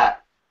something like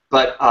that.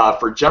 But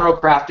for general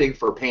crafting,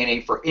 for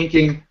painting, for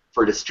inking,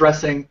 for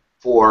distressing,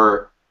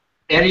 for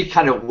any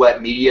kind of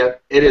wet media,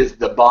 it is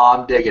the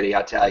bomb diggity,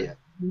 I tell you.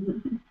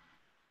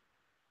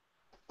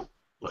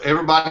 Well,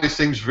 everybody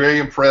seems very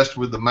impressed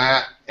with the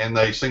mat, and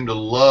they seem to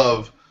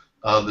love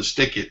the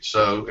Stick It.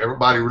 So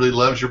everybody really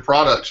loves your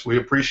products. We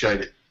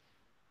appreciate it.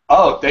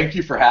 Oh, thank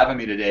you for having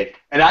me today.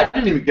 And I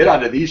didn't even get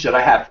onto these yet.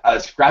 I have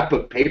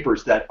scrapbook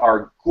papers that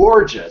are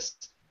gorgeous.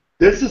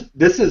 This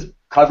is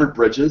covered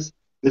bridges.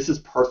 This is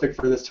perfect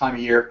for this time of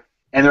year.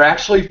 And they're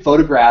actually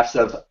photographs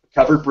of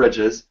covered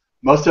bridges.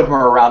 Most of them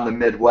are around the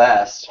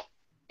Midwest.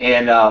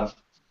 And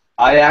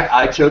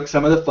I took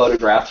some of the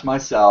photographs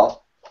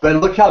myself. But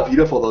look how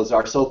beautiful those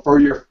are. So for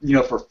your,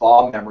 for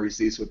fall memories,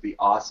 these would be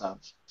awesome.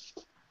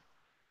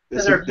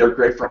 They're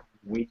great for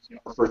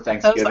for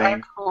Thanksgiving. Those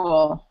are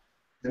cool.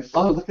 And,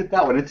 oh, look at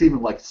that one. It's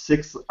even like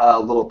 6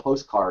 little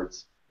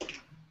postcards.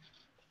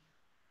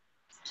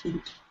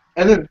 Cute.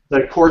 And then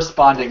the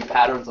corresponding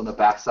patterns on the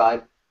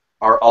backside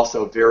are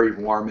also very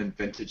warm and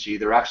vintagey.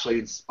 They're actually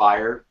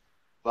inspired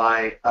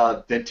by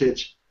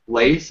vintage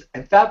lace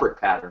and fabric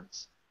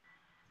patterns.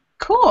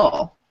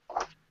 Cool.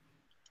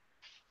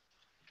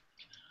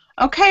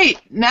 Okay,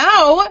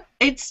 now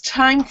it's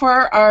time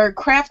for our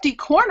Crafty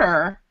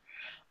Corner.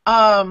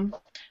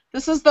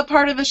 This is the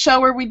part of the show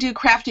where we do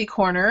Crafty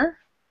Corner.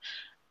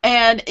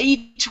 And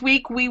each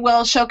week we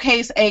will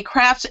showcase a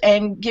craft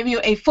and give you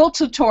a full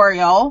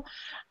tutorial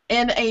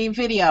in a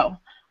video.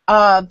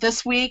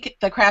 This week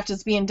the craft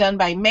is being done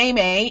by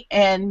Maymay.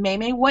 And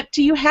Maymay, what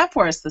do you have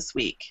for us this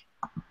week?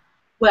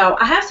 Well,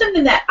 I have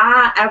something that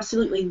I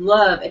absolutely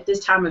love at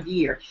this time of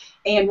year.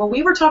 And when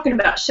we were talking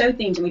about show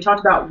themes and we talked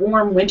about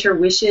warm winter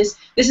wishes,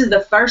 this is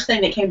the first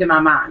thing that came to my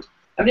mind.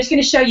 I'm just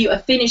going to show you a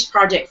finished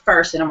project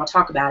first, and I'm going to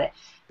talk about it.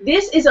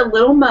 This is a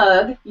little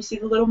mug. You see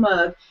the little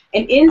mug?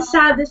 And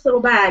inside this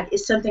little bag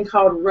is something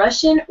called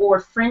Russian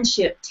or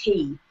Friendship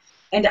tea.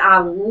 And I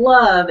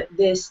love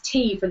this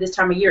tea for this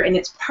time of year, and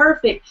it's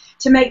perfect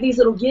to make these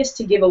little gifts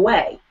to give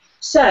away.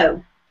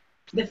 So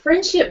the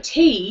Friendship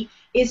tea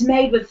is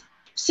made with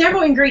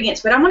several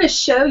ingredients, but I'm going to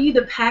show you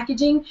the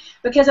packaging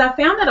because I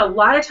found that a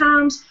lot of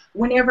times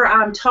whenever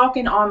I'm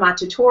talking on my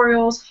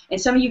tutorials, and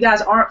some of you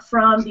guys aren't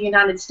from the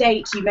United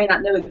States, you may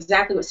not know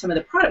exactly what some of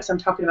the products I'm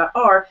talking about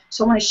are,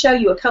 so I want to show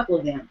you a couple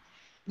of them.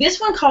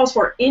 This one calls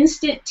for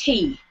instant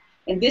tea,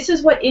 and this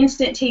is what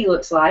instant tea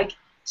looks like.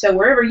 So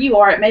wherever you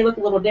are, it may look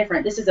a little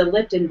different. This is a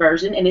Lipton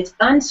version, and it's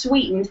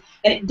unsweetened,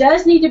 and it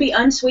does need to be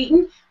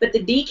unsweetened, but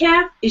the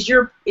decaf is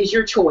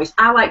your choice.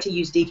 I like to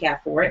use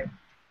decaf for it.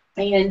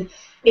 And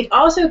it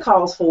also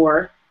calls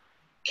for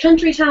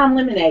Country Time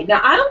lemonade. Now,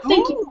 I don't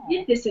think you can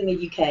get this in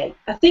the UK.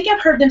 I think I've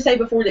heard them say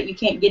before that you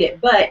can't get it,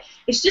 but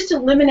it's just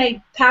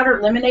a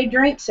powdered lemonade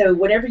drink, so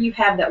whatever you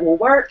have that will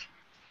work.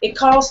 It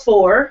calls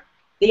for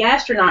the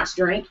astronaut's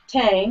drink,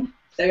 Tang.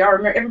 So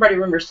everybody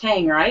remembers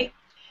Tang, right?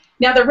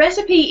 Now the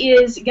recipe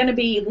is going to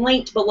be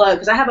linked below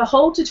because I have a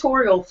whole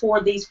tutorial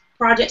for these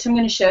projects I'm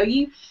going to show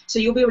you, so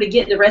you'll be able to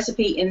get the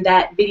recipe in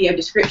that video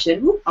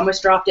description. Ooh,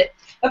 almost dropped it.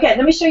 Okay,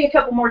 let me show you a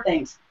couple more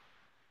things.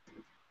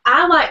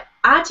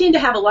 I tend to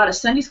have a lot of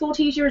Sunday school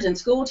teachers and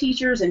school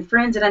teachers and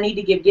friends that I need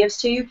to give gifts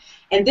to,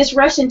 and this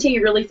Russian tea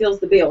really fills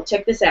the bill.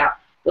 Check this out.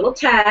 Little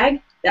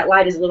tag. That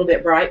light is a little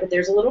bit bright, but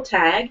there's a little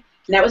tag,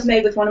 and that was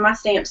made with one of my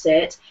stamp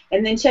sets.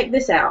 And then check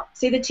this out.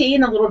 See the tea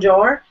in the little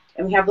jar?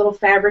 And we have little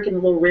fabric and a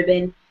little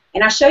ribbon.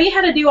 And I show you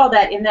how to do all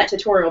that in that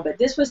tutorial, but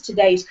this was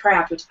today's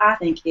craft, which I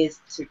think is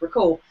super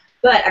cool.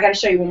 But I got to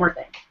show you one more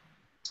thing.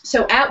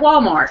 So at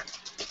Walmart,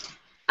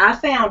 I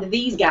found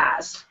these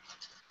guys.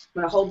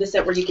 I'm going to hold this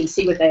up where you can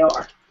see what they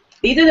are.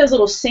 These are those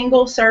little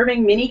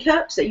single-serving mini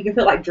cups that you can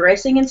put like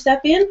dressing and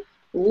stuff in.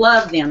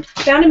 Love them.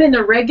 Found them in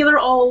the regular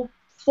old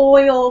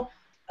foil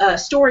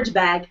storage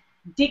bag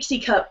Dixie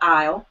cup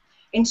aisle.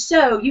 And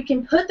so you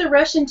can put the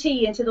Russian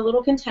tea into the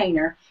little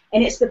container,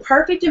 and it's the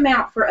perfect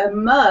amount for a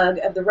mug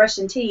of the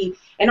Russian tea.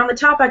 And on the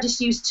top, I just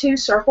used 2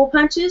 circle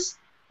punches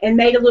and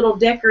made a little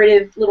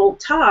decorative little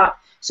top.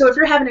 So if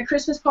you're having a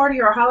Christmas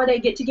party or a holiday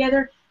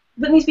get-together,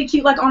 wouldn't these be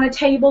cute like on a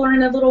table or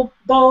in a little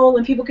bowl,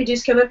 and people could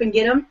just come up and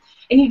get them?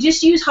 And you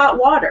just use hot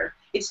water.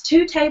 It's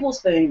 2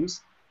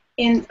 tablespoons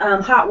in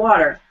hot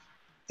water.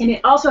 And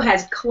it also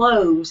has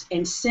cloves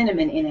and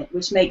cinnamon in it,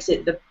 which makes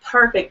it the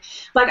perfect.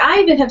 Like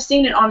I even have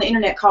seen it on the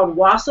internet called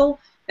wassail.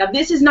 Now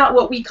this is not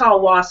what we call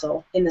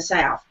wassail in the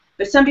South,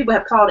 but some people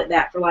have called it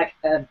that for like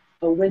a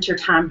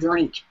wintertime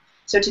drink.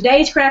 So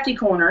today's Crafty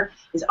Corner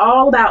is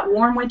all about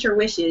warm winter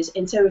wishes.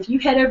 And so if you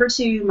head over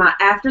to my,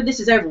 after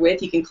this is over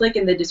with, you can click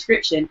in the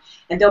description,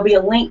 and there'll be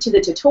a link to the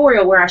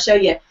tutorial where I show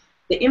you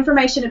the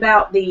information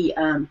about the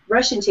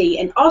Russian tea,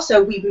 and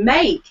also we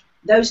make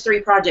those 3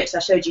 projects I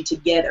showed you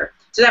together.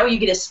 So that way you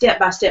get a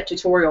step-by-step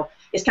tutorial.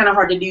 It's kind of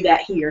hard to do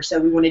that here, so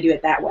we want to do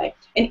it that way.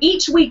 And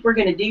each week we're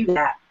going to do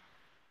that.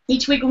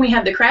 Each week when we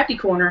have the Crafty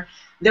Corner,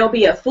 there'll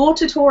be a full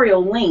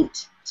tutorial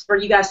linked for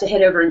you guys to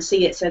head over and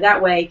see it, so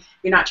that way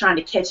you're not trying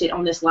to catch it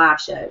on this live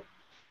show.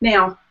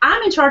 Now,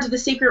 I'm in charge of the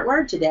secret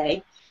word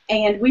today,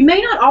 and we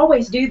may not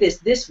always do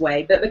this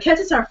way, but because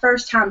it's our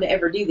first time to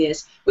ever do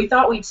this, we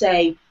thought we'd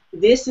say,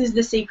 this is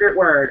the secret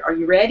word. Are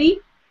you ready?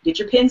 Get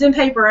your pens and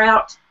paper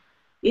out.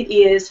 It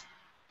is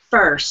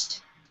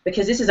first,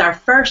 because this is our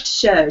first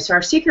show. So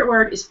our secret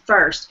word is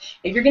first.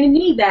 And you're going to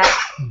need that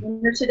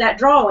when you're to that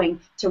drawing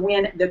to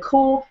win the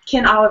cool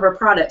Ken Oliver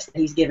products that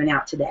he's giving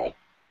out today.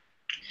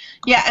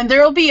 Yeah, and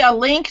there will be a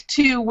link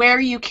to where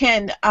you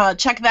can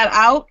check that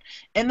out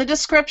in the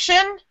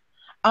description.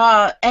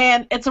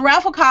 And it's a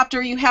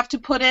rafflecopter. You have to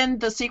put in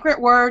the secret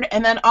word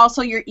and then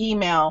also your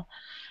email.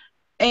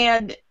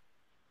 And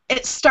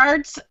it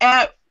starts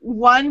at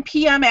 1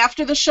 p.m.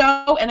 after the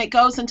show, and it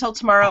goes until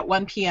tomorrow at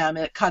 1 p.m.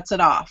 It cuts it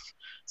off.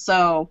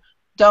 So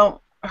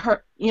don't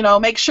hurt,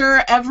 make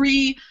sure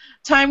every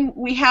time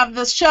we have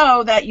this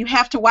show that you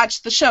have to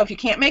watch the show. If you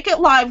can't make it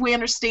live, we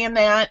understand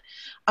that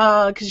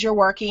because you're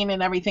working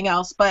and everything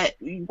else, but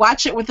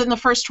watch it within the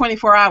first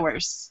 24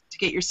 hours to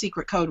get your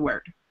secret code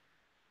word.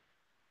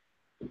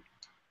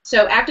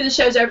 So after the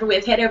show's over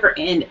with, head over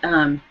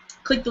and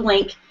click the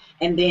link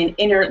and then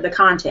enter the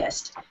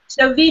contest.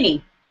 So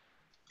Vinny,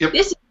 yep.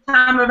 This is the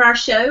time of our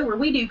show where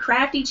we do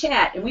Crafty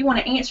Chat, and we want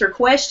to answer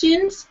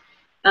questions,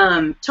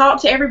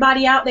 talk to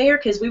everybody out there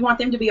because we want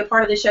them to be a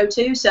part of the show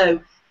too.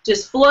 So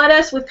just flood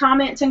us with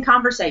comments and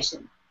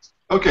conversation.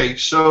 Okay,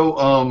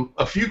 so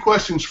a few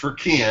questions for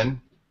Ken.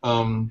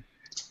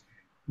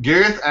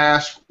 Gareth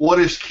asked, what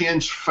is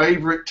Ken's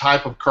favorite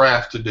type of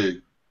craft to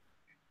do?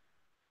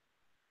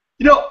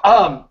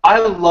 I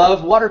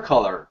love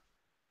watercolor.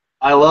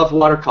 I love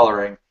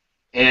watercoloring,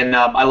 and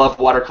I love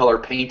watercolor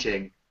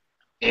painting,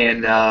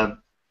 and I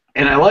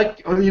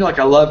like,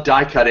 I love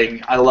die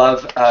cutting. I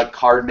love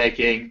card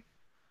making,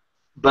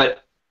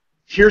 but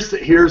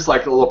here's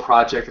like a little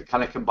project that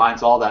kind of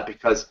combines all that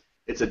because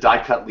it's a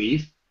die cut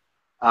leaf,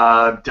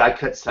 die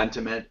cut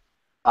sentiment,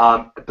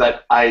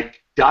 but I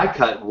die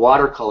cut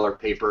watercolor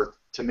paper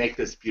to make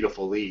this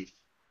beautiful leaf.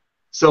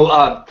 So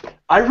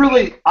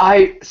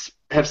I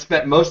have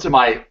spent most of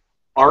my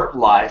art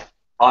life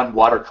on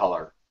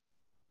watercolor.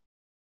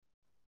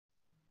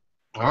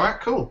 All right,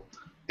 cool.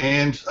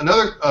 And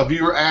another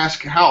viewer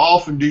asked, how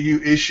often do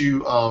you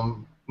issue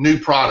new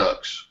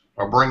products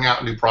or bring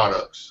out new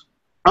products?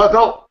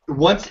 About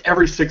once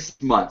every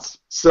 6 months.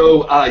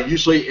 So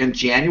usually in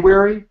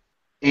January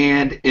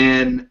and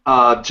in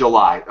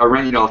July,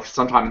 around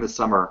sometime in the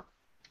summer.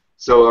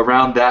 So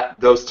around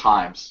those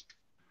times.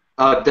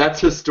 That's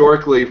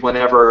historically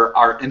whenever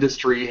our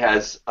industry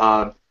has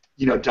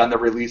done the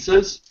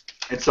releases,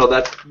 and so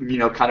that's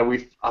kind of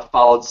we've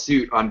followed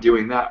suit on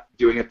doing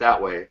it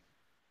that way.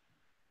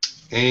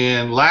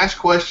 And last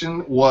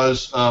question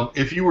was,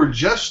 if you were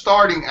just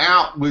starting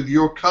out with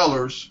your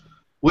colors,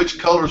 which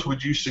colors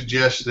would you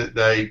suggest that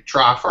they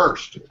try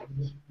first?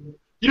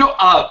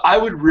 I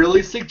would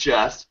really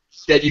suggest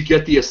that you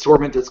get the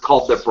assortment that's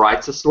called the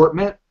Brights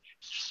assortment,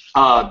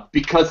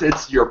 because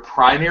it's your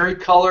primary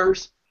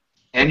colors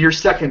and your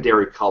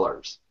secondary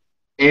colors.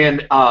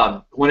 And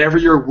whenever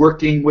you're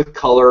working with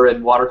color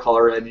and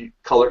watercolor and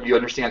you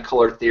understand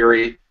color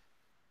theory,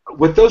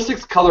 with those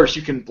 6 colors,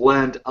 you can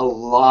blend a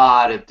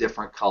lot of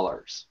different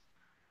colors.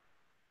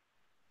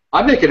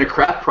 I'm making a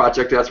craft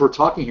project as we're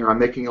talking here. I'm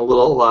making a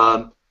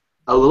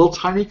little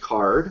tiny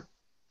card,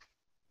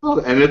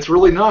 and it's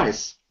really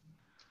nice.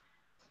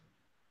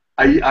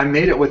 I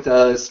made it with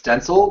a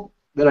stencil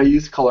that I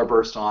used color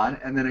burst on,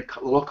 and then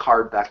a little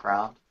card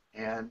background,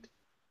 and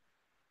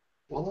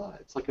voila,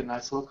 it's like a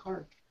nice little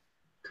card.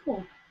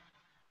 Cool.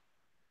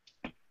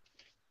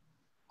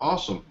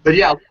 Awesome. But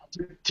yeah,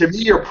 to me,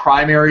 your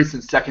primaries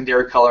and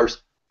secondary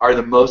colors are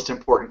the most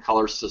important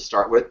colors to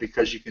start with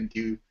because you can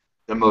do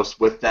the most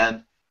with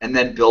them, and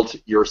then build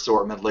your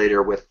assortment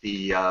later with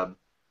the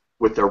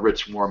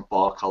rich, warm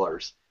fall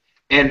colors.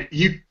 And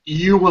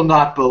you will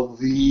not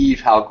believe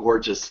how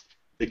gorgeous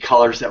the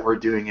colors that we're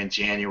doing in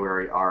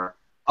January are.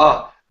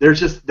 Oh,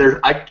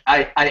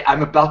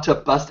 I'm about to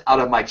bust out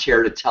of my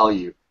chair to tell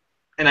you,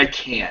 and I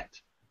can't.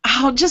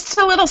 Oh, just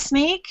a little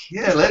sneak?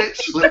 Yeah, let it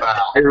slip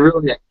out.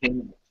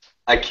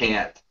 I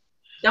can't.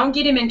 Don't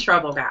get him in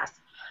trouble, guys.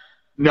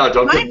 No,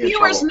 don't get me in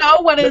trouble. My viewers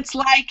know what it's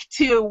like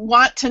to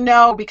want to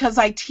know because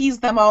I tease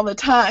them all the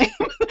time.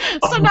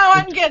 So now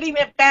I'm getting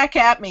it back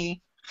at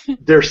me.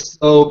 They're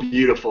so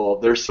beautiful.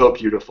 They're so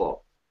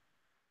beautiful.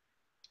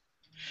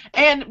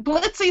 And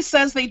Blitzy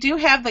says they do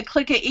have the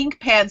Click-It ink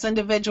pads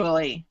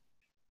individually.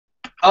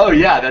 Oh,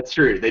 yeah, that's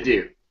true. They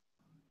do.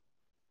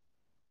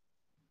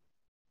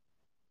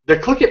 The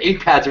Click-It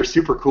ink pads are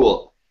super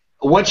cool.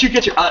 Once you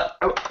get your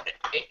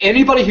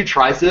anybody who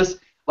tries this,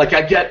 like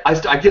I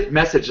get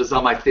messages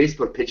on my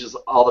Facebook pages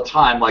all the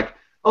time, like,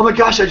 oh my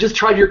gosh, I just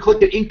tried your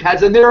Click-It ink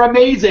pads and they're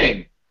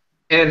amazing.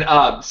 And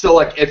so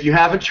like if you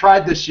haven't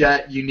tried this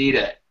yet, you need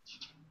it.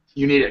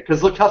 You need it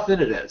because look how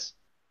thin it is,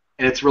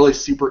 and it's really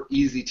super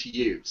easy to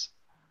use.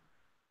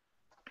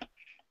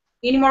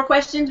 Any more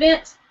questions,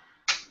 Vince?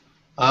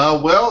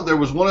 Well, there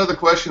was one other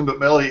question, but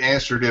Melody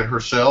answered it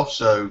herself,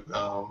 so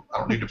I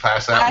don't need to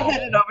pass that I one.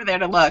 headed over there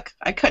to look.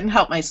 I couldn't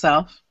help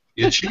myself.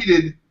 You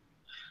cheated.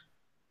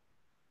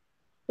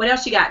 What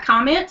else you got?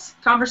 Comments?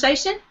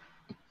 Conversation?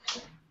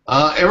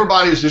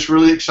 Everybody is just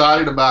really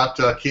excited about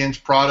Ken's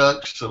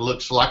products. It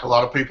looks like a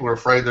lot of people are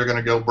afraid they're going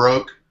to go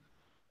broke.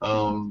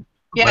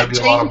 Yeah, maybe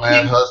a lot of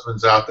mad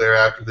husbands out there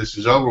after this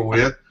is over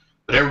with.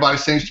 But everybody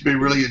seems to be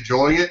really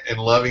enjoying it and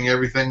loving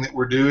everything that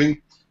we're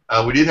doing.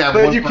 We did have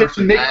one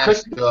person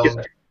ask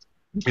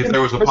if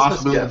there was a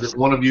possibility that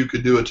one of you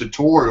could do a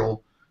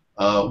tutorial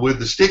with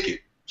the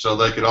Stick-It so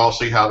they could all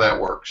see how that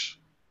works.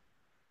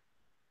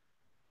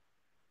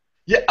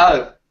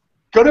 Yeah,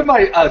 go to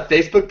my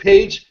Facebook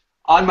page.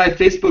 On my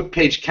Facebook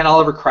page, Ken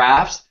Oliver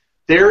Crafts,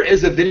 there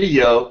is a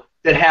video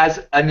that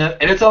has, and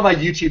it's on my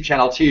YouTube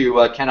channel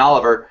too, Ken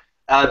Oliver,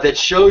 that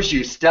shows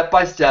you step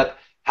by step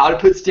how to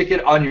put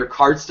Stick-It on your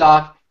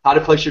cardstock, how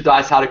to place your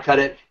dies, how to cut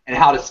it, and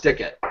how to stick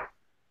it.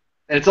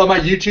 And it's on my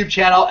YouTube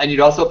channel, and you'd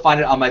also find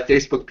it on my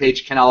Facebook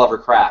page, Ken Oliver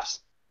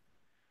Crafts.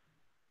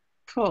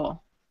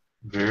 Cool.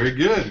 Very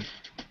good.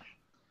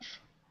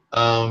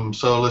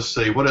 So let's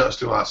see. What else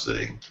do I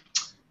see?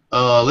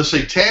 Let's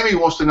see. Tammy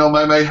wants to know,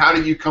 Maymay, how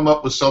do you come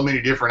up with so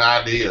many different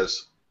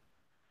ideas?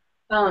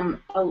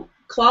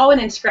 Clawing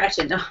and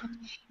scratching.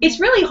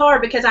 It's really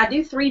hard because I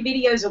do 3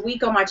 videos a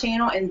week on my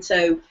channel, and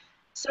so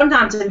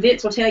sometimes, and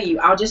Vince will tell you,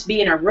 I'll just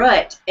be in a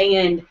rut.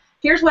 And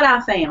here's what I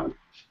found.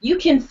 You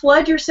can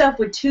flood yourself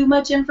with too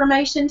much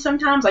information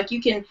sometimes. Like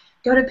you can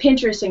go to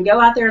Pinterest and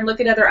go out there and look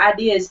at other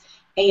ideas.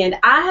 And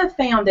I have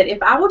found that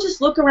if I will just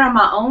look around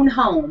my own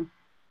home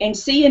and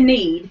see a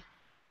need,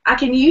 I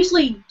can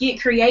usually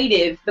get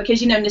creative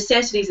because, you know,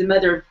 necessity is the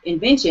mother of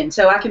invention.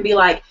 So I can be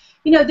like,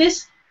 you know,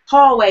 this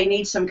hallway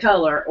needs some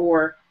color,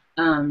 or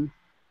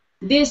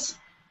this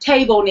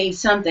table needs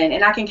something,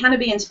 and I can kind of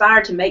be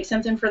inspired to make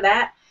something for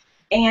that.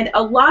 And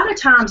a lot of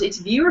times it's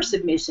viewer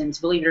submissions,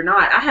 believe it or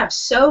not. I have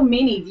so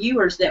many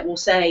viewers that will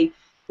say,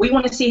 we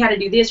want to see how to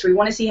do this, or we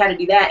want to see how to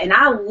do that, and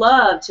I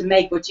love to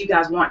make what you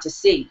guys want to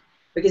see,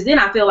 because then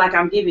I feel like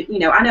I'm giving, you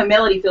know, I know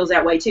Melody feels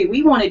that way too.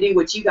 We want to do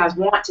what you guys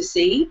want to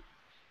see.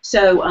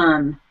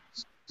 So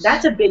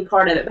that's a big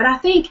part of it. But I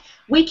think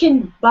we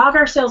can bog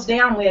ourselves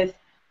down with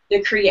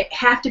the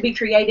have to be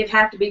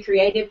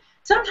creative.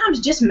 Sometimes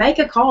just make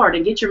a card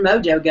and get your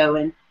mojo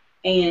going,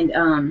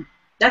 and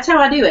that's how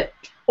I do it.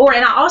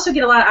 And I also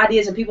get a lot of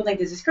ideas, and people think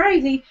this is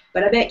crazy,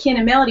 but I bet Ken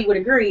and Melody would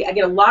agree. I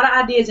get a lot of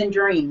ideas in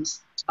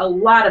dreams, a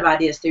lot of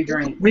ideas through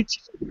dreams.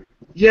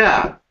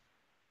 Yeah.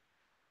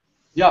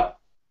 Yep.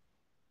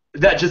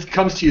 That just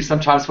comes to you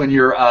sometimes when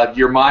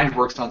your mind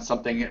works on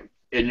something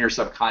in your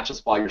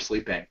subconscious while you're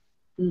sleeping.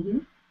 Mm-hmm.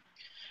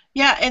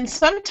 Yeah, and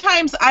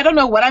sometimes I don't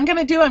know what I'm going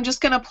to do. I'm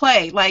just going to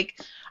play. Like,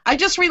 I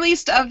just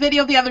released a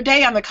video the other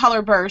day on the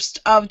Color Burst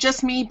of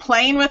just me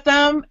playing with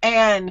them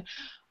and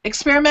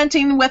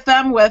experimenting with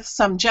them with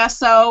some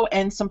gesso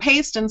and some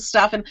paste and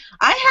stuff. And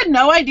I had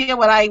no idea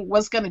what I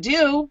was going to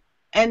do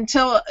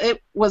until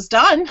it was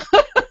done.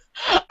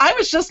 I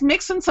was just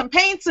mixing some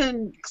paints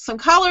and some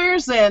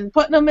colors and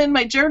putting them in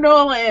my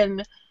journal,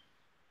 and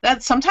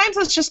that sometimes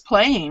it's just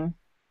playing.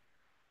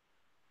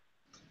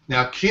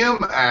 Now, Kim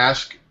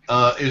asked,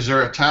 is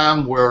there a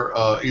time where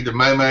either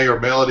Maymay or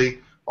Melody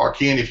or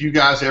Ken, if you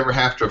guys ever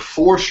have to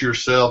force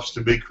yourselves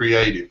to be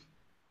creative?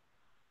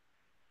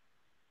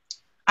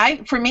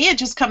 For me, it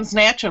just comes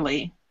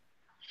naturally.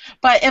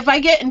 But if I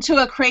get into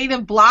a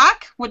creative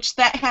block, which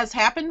that has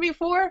happened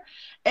before,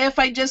 if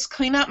I just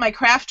clean up my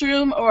craft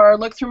room or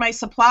look through my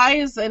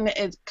supplies, and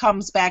it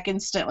comes back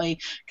instantly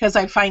because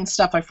I find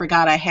stuff I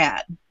forgot I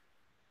had.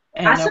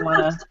 And I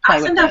sometimes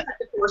have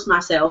to force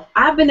myself.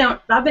 I've been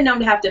known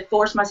to have to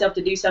force myself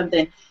to do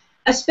something,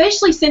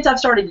 especially since I've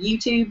started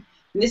YouTube.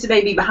 And this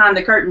may be behind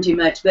the curtain too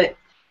much, but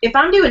if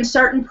I'm doing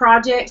certain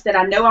projects that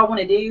I know I want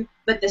to do,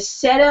 but the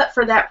setup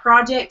for that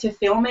project to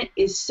film it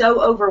is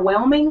so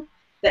overwhelming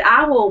that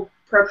I will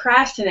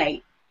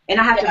procrastinate, and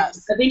I have to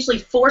eventually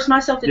force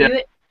myself to do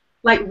it.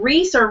 Like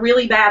wreaths are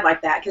really bad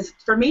like that, because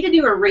for me to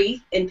do a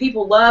wreath, and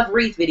people love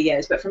wreath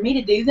videos, but for me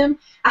to do them,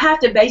 I have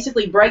to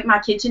basically break my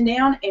kitchen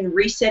down and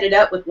reset it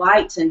up with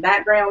lights and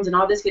backgrounds and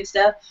all this good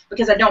stuff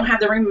because I don't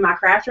have the room in my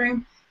craft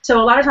room. So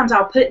a lot of times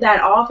I'll put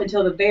that off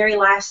until the very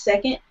last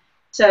second.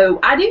 So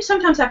I do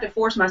sometimes have to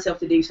force myself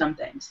to do some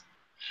things.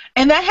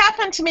 And that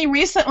happened to me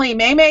recently.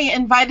 Maymay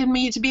invited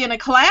me to be in a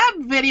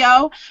collab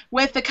video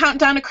with the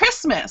Countdown to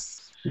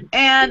Christmas.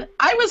 And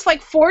I was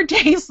like 4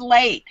 days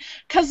late,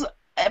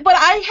 but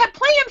I had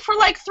planned for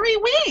like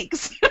 3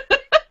 weeks.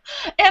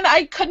 And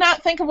I could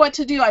not think of what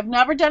to do. I've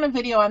never done a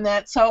video on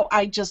that, so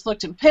I just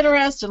looked in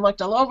Pinterest and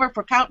looked all over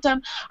for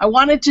Countdown. I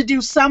wanted to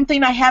do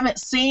something I haven't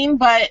seen,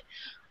 but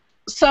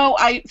so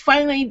I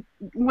finally,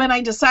 when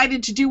I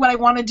decided to do what I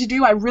wanted to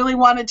do, I really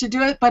wanted to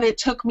do it, but it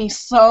took me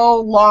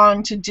so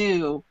long to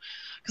do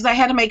because I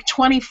had to make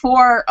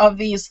 24 of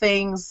these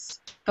things,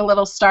 the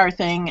little star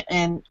thing,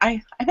 and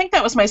I think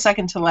that was my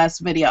second to last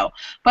video.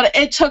 But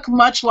it took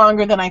much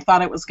longer than I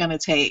thought it was going to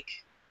take.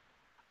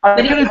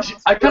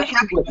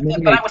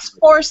 I was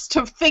forced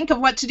to think of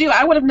what to do.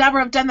 I would have never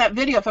have done that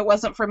video if it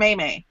wasn't for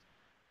Maymay.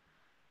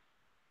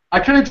 I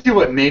kind of do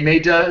what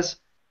Maymay does.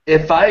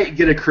 If I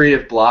get a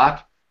creative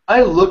block,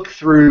 I look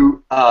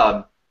through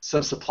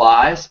some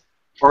supplies,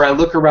 or I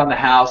look around the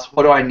house.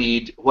 What do I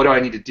need? What do I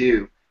need to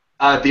do?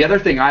 The other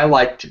thing I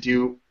like to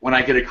do when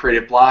I get a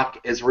creative block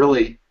is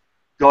really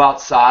go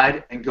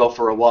outside and go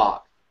for a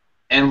walk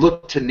and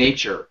look to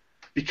nature,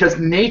 because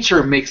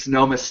nature makes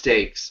no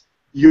mistakes.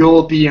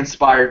 You'll be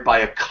inspired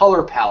by a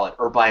color palette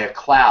or by a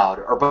cloud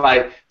or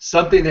by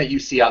something that you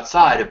see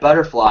outside, a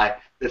butterfly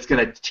that's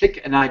going to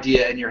tick an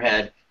idea in your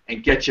head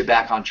and get you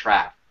back on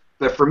track.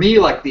 But for me,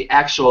 like the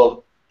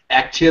actual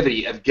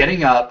activity of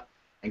getting up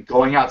and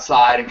going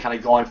outside and kind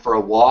of going for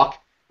a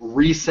walk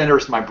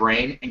recenters my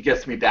brain and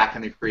gets me back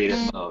in the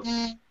creative mode.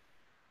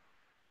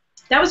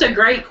 That was a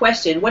great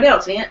question. What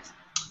else, Vince?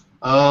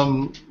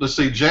 Let's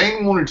see.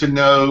 Jane wanted to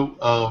know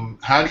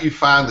how do you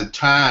find the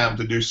time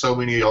to do so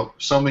many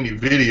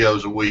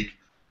videos a week?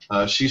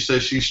 She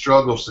says she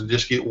struggles to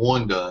just get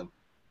one done.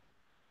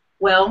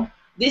 Well,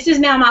 this is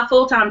now my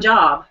full-time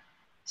job,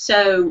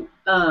 so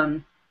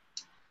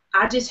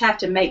I just have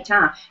to make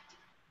time.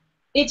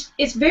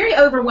 It's very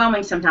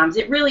overwhelming sometimes.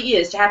 It really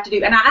is to have to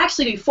do, and I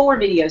actually do 4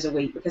 videos a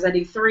week because I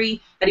do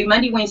 3. I do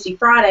Monday, Wednesday,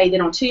 Friday,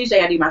 then on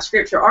Tuesday I do my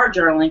scripture art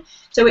journaling.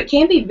 So it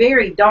can be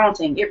very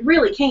daunting. It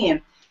really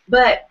can.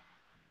 But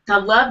I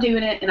love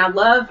doing it, and I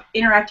love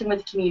interacting with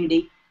the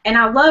community. And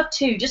I love,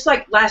 too, just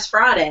like last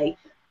Friday,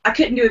 I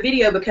couldn't do a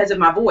video because of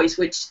my voice,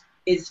 which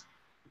is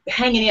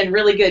hanging in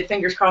really good.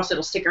 Fingers crossed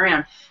it'll stick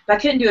around. But I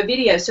couldn't do a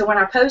video, so when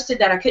I posted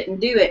that I couldn't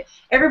do it,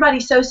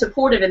 everybody's so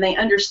supportive and they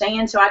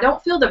understand, so I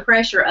don't feel the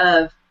pressure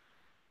of,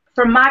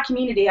 from my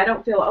community, I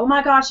don't feel, oh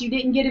my gosh, you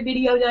didn't get a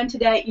video done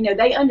today. You know,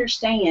 they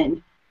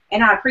understand,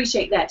 and I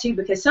appreciate that too,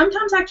 because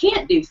sometimes I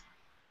can't get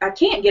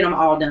them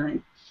all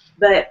done.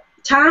 But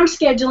time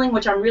scheduling,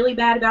 which I'm really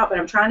bad about, but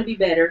I'm trying to be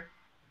better.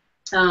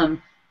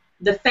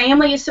 The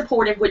family is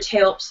supportive, which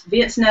helps.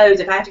 Vince knows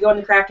if I have to go in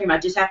the craft room, I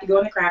just have to go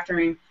in the craft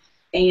room.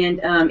 And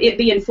it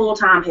being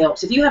full-time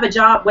helps. If you have a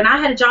job, when I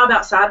had a job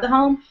outside the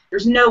home,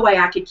 there's no way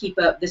I could keep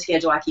up the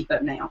schedule I keep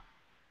up now.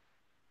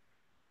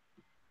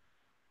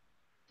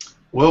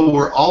 Well,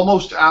 we're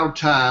almost out of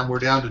time. We're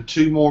down to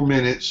 2 more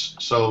minutes.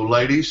 So,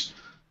 ladies,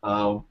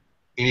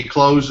 any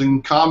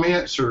closing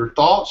comments or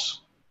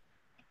thoughts?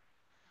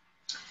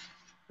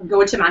 I'm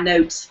going to my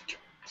notes.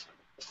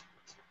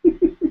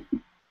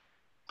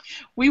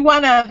 We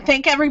want to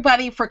thank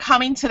everybody for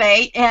coming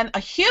today, and a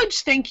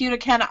huge thank you to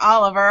Ken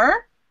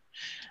Oliver.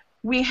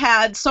 We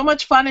had so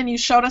much fun, and you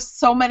showed us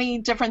so many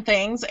different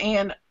things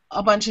and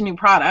a bunch of new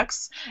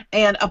products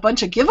and a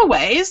bunch of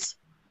giveaways.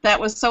 That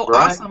was so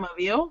awesome of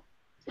you.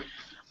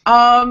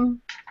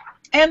 And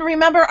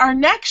remember, our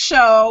next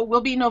show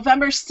will be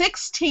November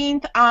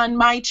 16th on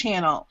my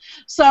channel.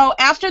 So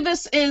after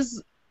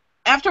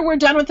we're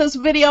done with this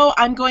video,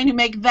 I'm going to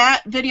make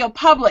that video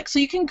public. So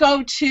you can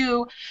go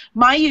to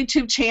my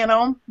YouTube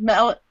channel,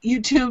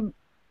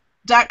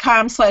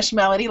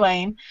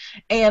 youtube.com/MelodyLane,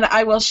 and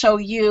I will show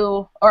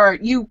you, or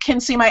you can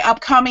see my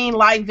upcoming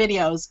live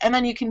videos, and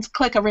then you can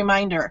click a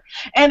reminder.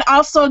 And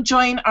also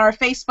join our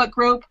Facebook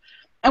group,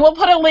 and we'll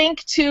put a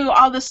link to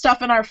all this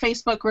stuff in our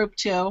Facebook group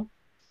too.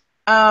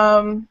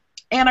 And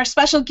our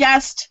special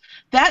guest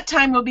that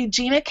time will be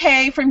Gina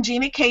K from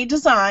Gina K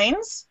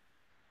Designs.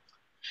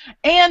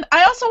 And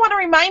I also want to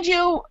remind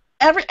you,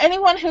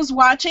 anyone who's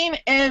watching,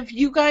 if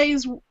you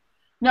guys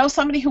know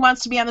somebody who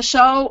wants to be on the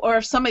show, or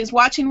if somebody's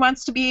watching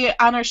wants to be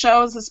on our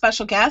show as a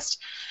special guest,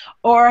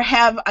 or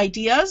have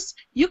ideas,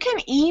 you can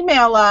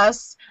email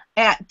us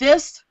at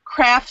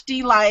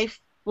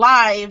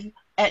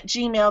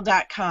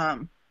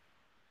thiscraftylife@gmail.com.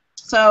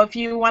 So if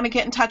you want to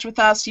get in touch with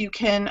us, you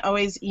can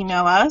always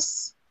email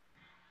us.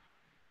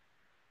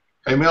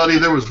 Hey, Melody,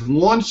 there was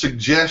one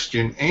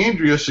suggestion.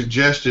 Andrea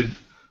suggested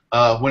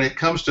when it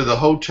comes to the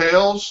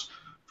hotels,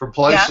 for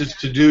places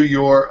to do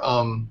your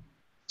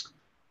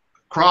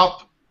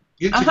crop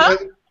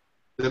get-together,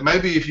 that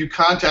maybe if you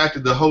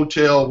contacted the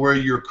hotel where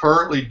you're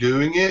currently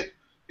doing it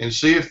and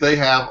see if they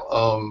have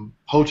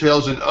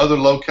hotels in other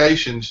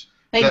locations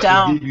that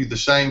will give you the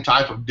same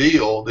type of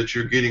deal that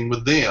you're getting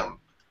with them.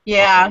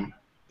 Yeah. And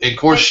of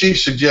course, she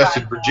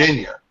suggested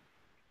Virginia.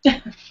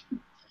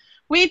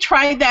 We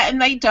tried that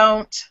and they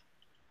don't.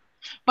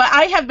 But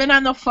I have been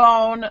on the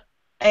phone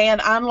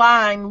and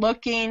online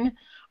looking,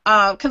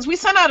 because we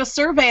sent out a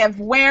survey of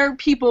where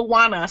people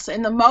want us,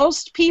 and the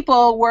most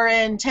people were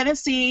in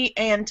Tennessee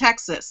and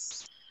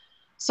Texas.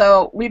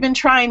 So we've been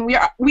trying. We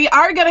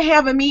are going to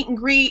have a meet and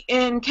greet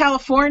in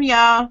California,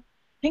 I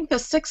think the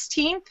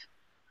 16th.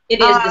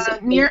 It is the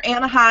 16th. Near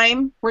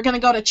Anaheim. We're going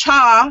to go to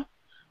CHA,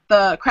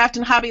 the Craft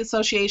and Hobby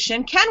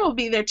Association. Ken will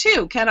be there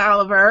too, Ken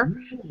Oliver.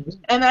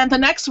 And then the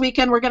next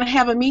weekend we're going to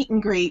have a meet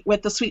and greet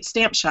with the Sweet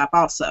Stamp Shop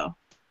also.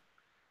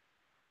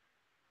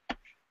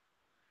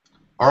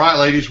 All right,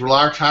 ladies, well,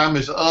 our time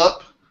is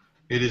up.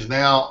 It is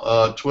now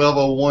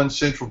 12:01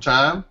 Central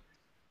Time.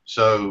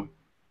 So,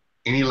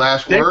 any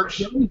last words?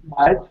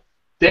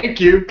 Thank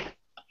you.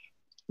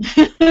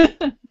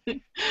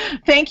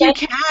 Thank you,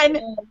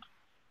 Ken.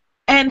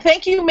 And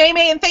thank you,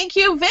 Maymay, and thank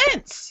you,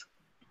 Vince.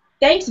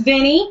 Thanks,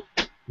 Vinny.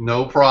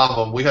 No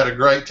problem. We had a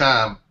great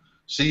time.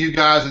 See you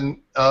guys in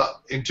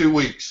 2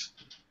 weeks.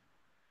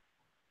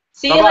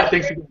 See you later.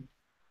 Thanks again.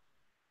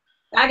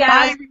 Bye, guys.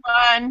 Bye,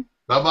 everyone.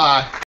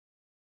 Bye-bye.